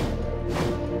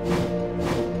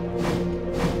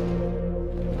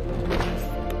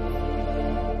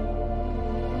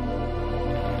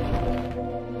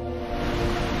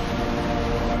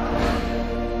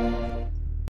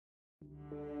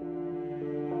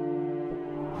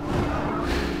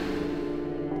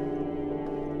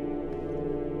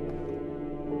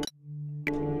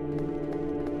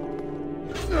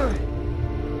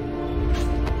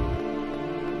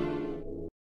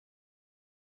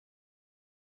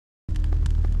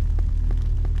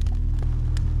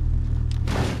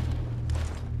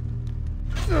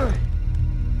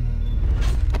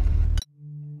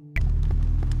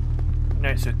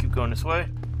 Alright, so keep going this way.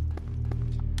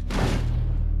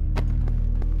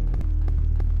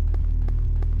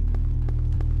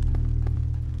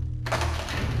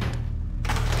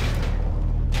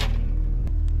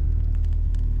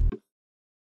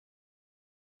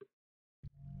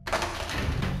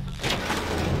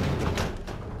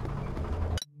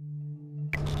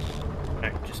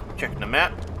 Alright, just checking the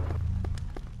map.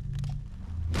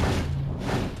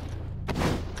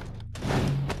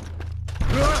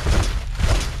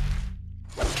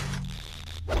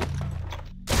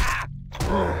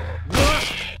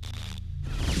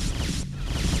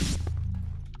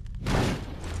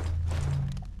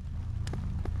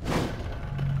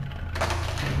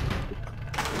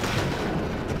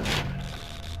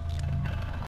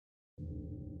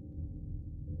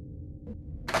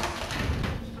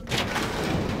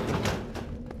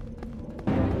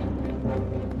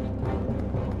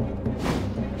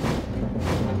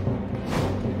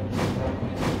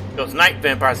 Those night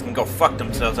vampires can go fuck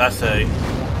themselves, I say.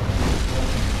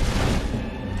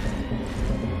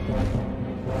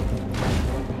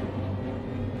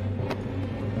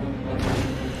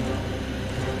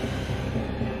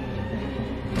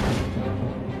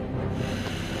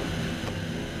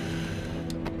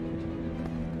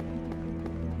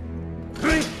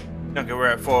 Okay, we're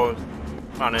at 4.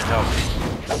 On and help.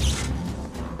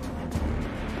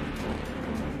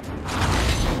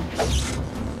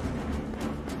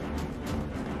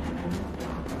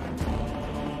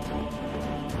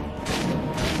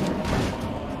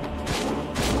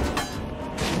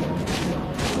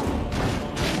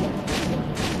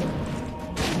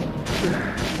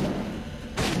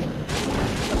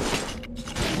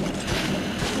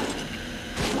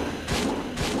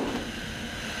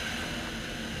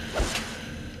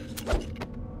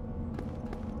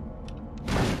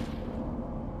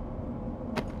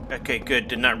 Okay, good.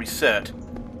 Did not reset.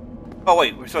 Oh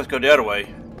wait, we're supposed to go the other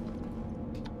way.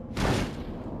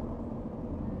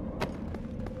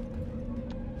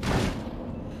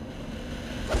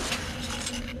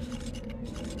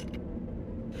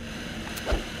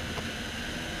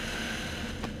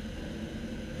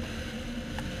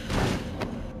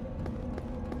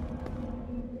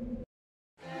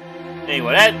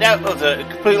 Anyway, that was a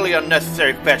completely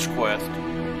unnecessary fetch quest.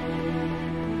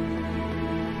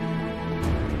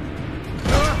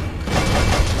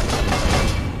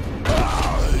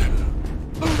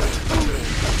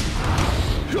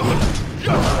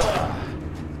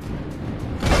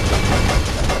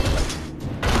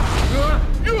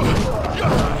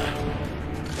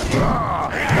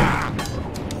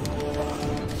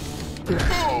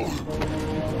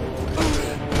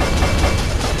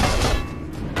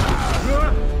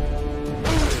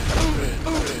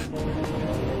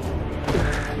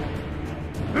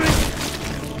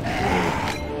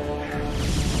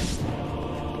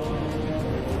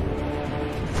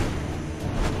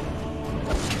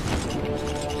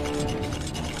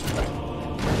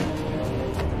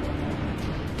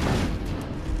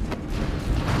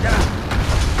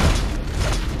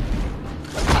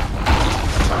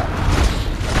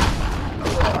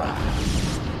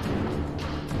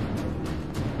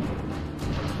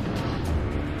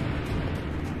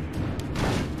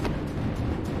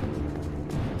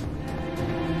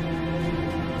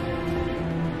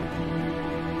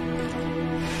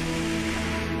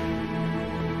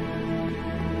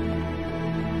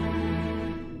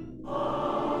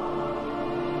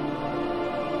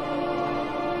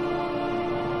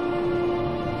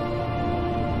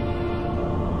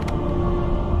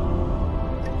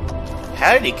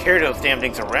 How did he carry those damn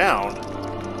things around?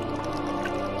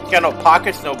 He's got no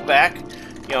pockets, no back,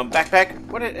 backpack.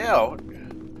 What the hell?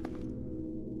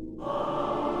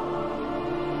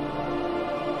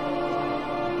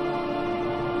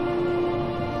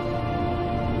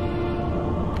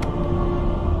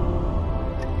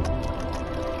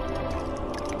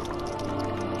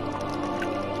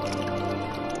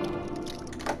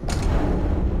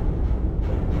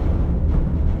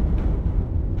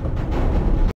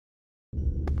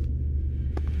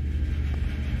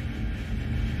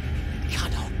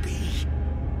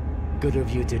 good of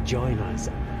you to join us,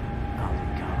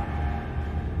 Alucard.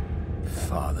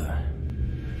 Father.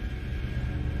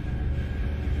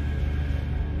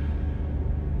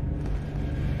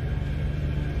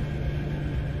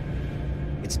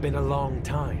 It's been a long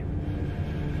time.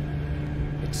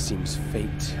 It seems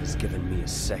fate has given me a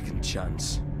second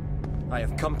chance. I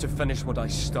have come to finish what I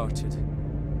started.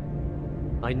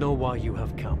 I know why you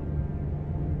have come.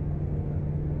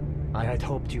 I had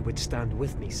hoped you would stand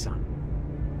with me, son.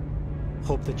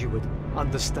 Hope that you would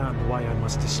understand why I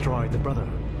must destroy the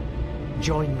Brotherhood.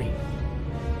 Join me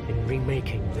in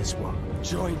remaking this world.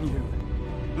 Join you.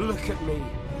 Look at me.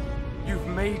 You've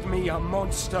made me a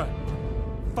monster.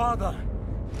 Father,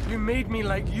 you made me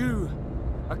like you.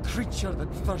 A creature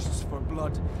that thirsts for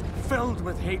blood, filled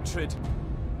with hatred.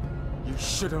 You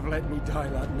should have let me die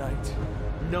that night.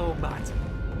 No matter.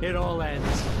 It all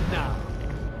ends now.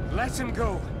 Let him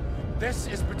go. This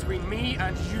is between me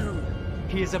and you.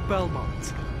 He is a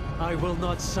Belmont. I will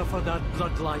not suffer that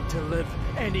bloodline to live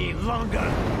any longer.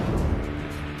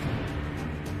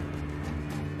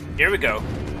 Here we go.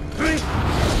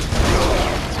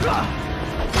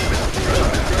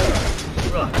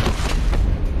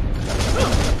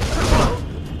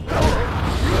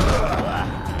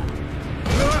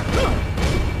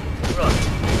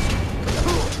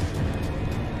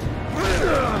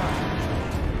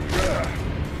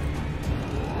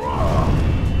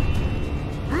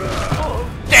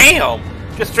 Damn!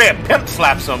 Just straight up pimp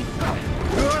slaps him.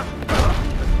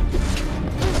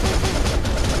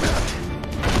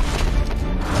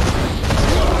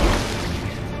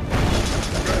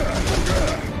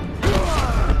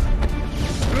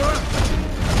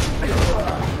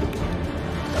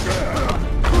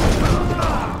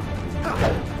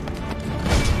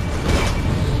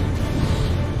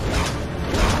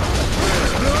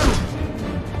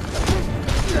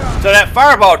 So that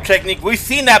fireball technique, we've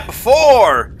seen that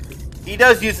before! He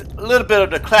does use a little bit of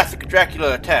the classic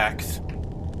Dracula attacks.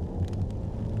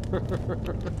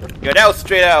 Yeah, that was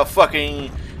straight out of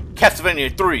fucking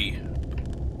Castlevania 3.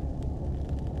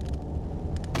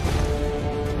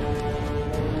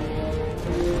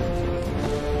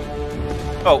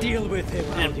 Oh, Deal with him,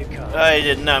 Alucard. I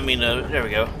did not mean to. There we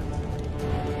go.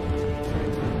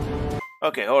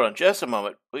 Okay, hold on just a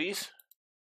moment, please.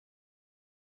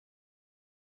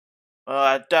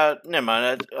 I doubt. Never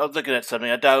mind. I was looking at something.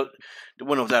 I doubt the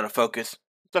window was out of focus.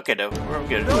 It's okay though. We're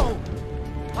good. No!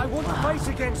 I won't fight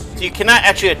against you! So you cannot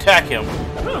actually attack him.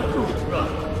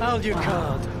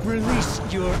 Alucard, release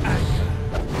your anger.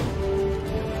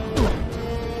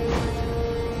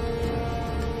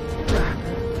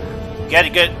 You gotta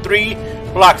get 3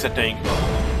 blocks, I think.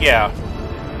 Yeah.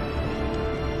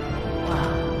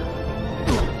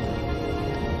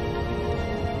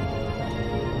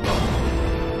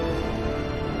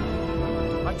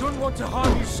 I don't want to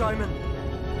harm you, Simon.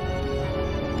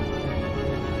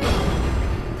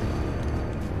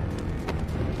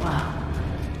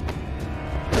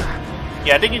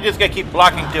 Yeah, I think you just gotta keep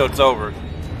blocking till it's over.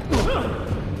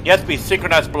 You have to be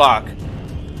synchronized block.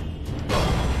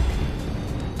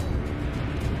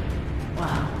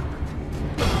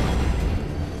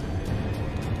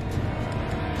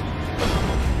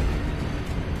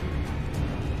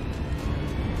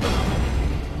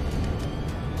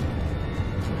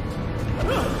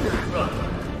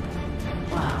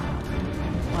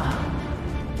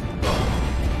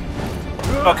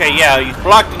 Okay, yeah, you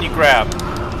block and you grab.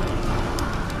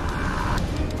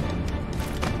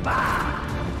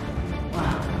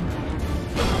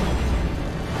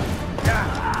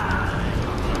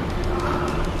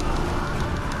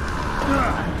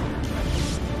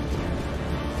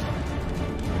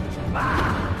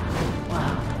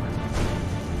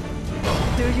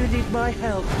 Do you need my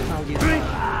help, Alucard?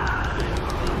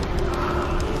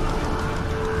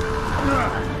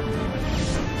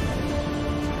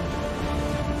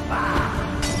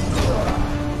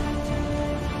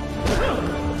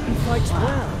 He fights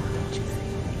well, don't you think?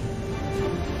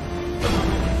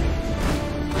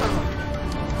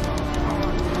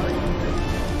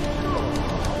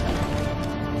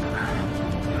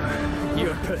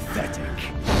 You're pathetic.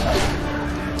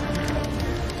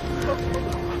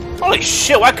 Holy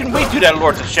shit, why couldn't we do that,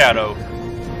 Lords of Shadow?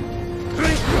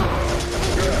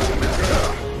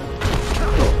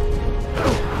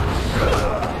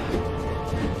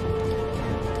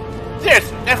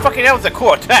 That was a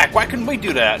cool attack. Why couldn't we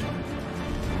do that?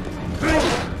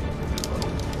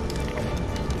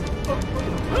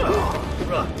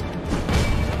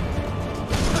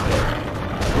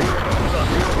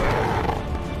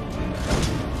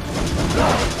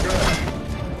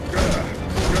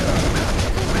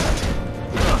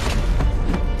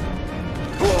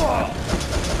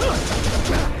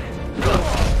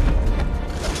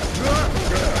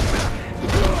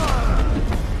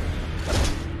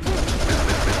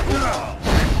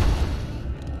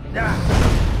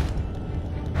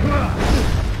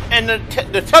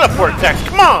 and the teleport attacks.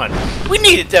 Come on! We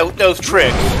needed those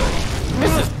tricks.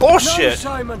 This is bullshit. No,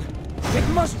 Simon! It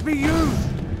must be you!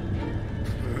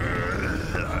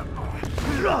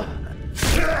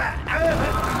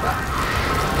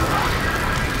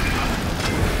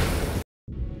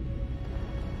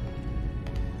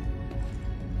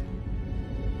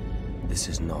 This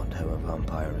is not how a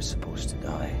vampire is supposed to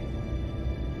die.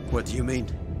 What do you mean?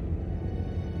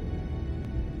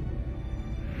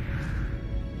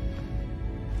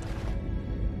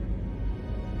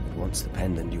 It wants the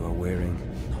pendant you are wearing.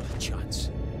 Not a chance.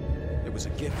 It was a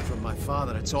gift from my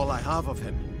father. It's all I have of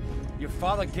him. Your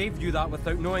father gave you that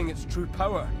without knowing its true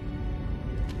power.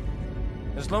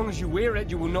 As long as you wear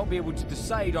it, you will not be able to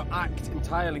decide or act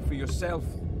entirely for yourself.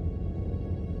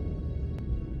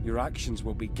 Your actions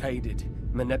will be guided,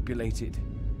 manipulated.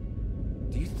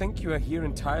 Do you think you are here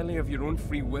entirely of your own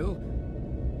free will?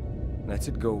 Let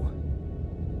it go.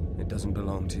 It doesn't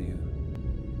belong to you.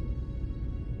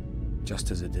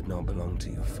 Just as it did not belong to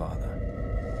your father.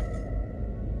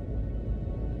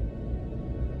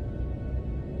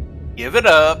 Give it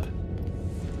up.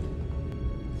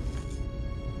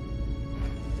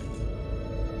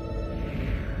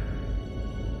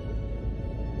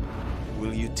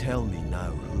 Will you tell me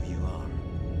now who you are?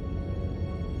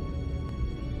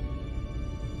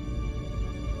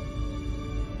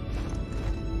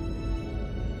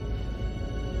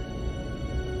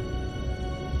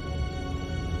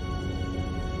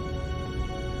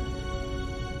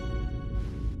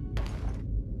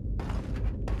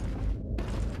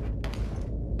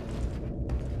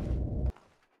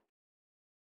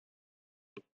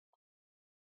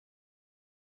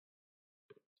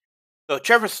 So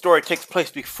Trevor's story takes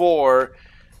place before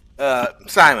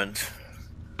Simon's.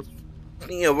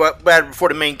 You know, right before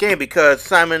the main game, because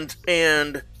Simon's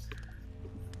and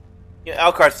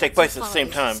Alucard's take place at the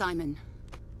same time. Simon,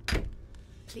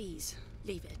 please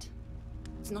leave it.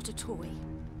 It's not a toy.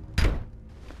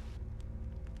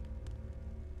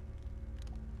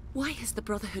 Why has the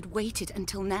Brotherhood waited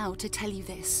until now to tell you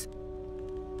this?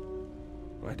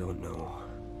 I don't know.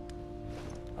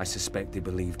 I suspect they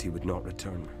believed he would not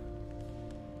return.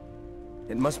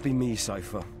 It must be me,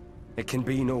 Cypher. It can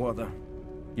be no other.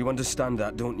 You understand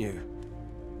that, don't you?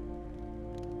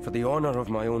 For the honor of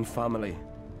my own family,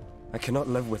 I cannot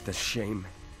live with this shame.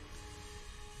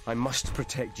 I must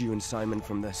protect you and Simon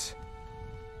from this.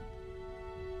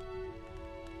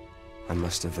 I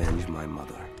must avenge my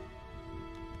mother.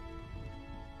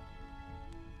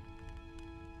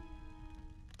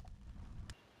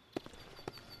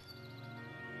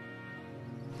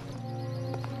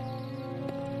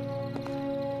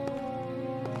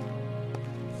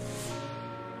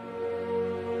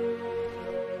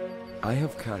 I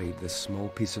have carried this small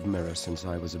piece of mirror since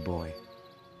I was a boy.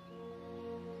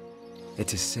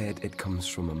 It is said it comes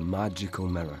from a magical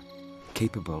mirror,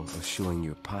 capable of showing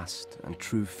your past and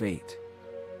true fate.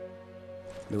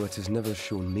 Though it has never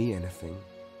shown me anything,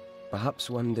 perhaps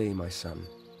one day, my son,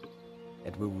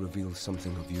 it will reveal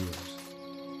something of yours.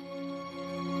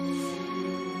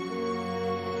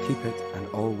 Keep it and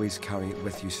always carry it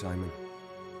with you, Simon.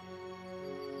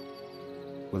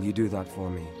 Will you do that for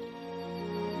me?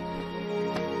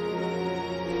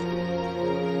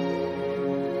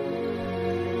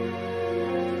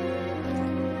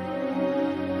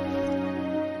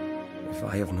 If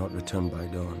I have not returned by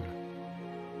dawn,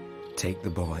 take the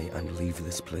boy and leave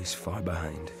this place far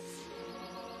behind.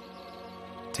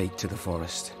 Take to the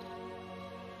forest.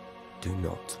 Do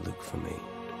not look for me.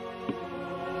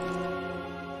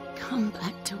 Come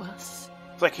back to us.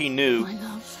 It's like he knew. My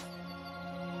love.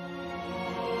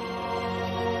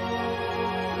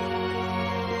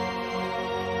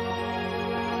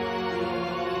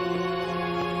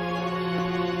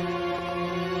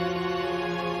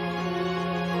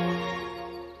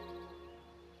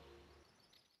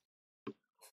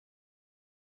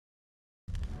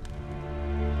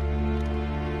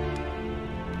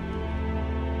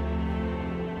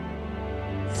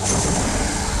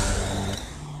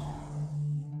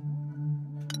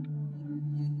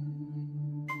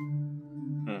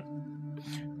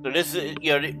 So this is,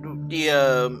 you know,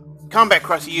 the combat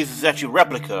cross he uses is actually a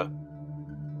replica.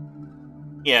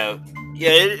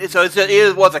 So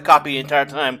it was a copy the entire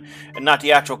time, and not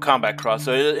the actual combat cross.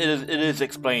 So it is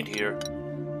explained here.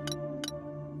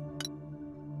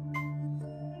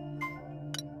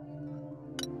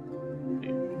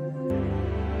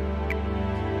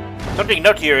 Something to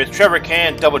note here is Trevor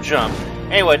can double jump.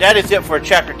 Anyway, that is it for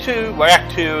Chapter 2, or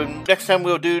Act 2. Next time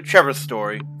we'll do Trevor's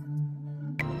story.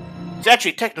 It's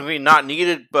actually technically not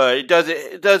needed, but it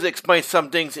does explain some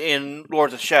things in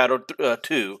Lords of Shadow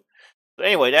 2. But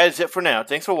anyway, that is it for now.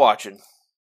 Thanks for watching.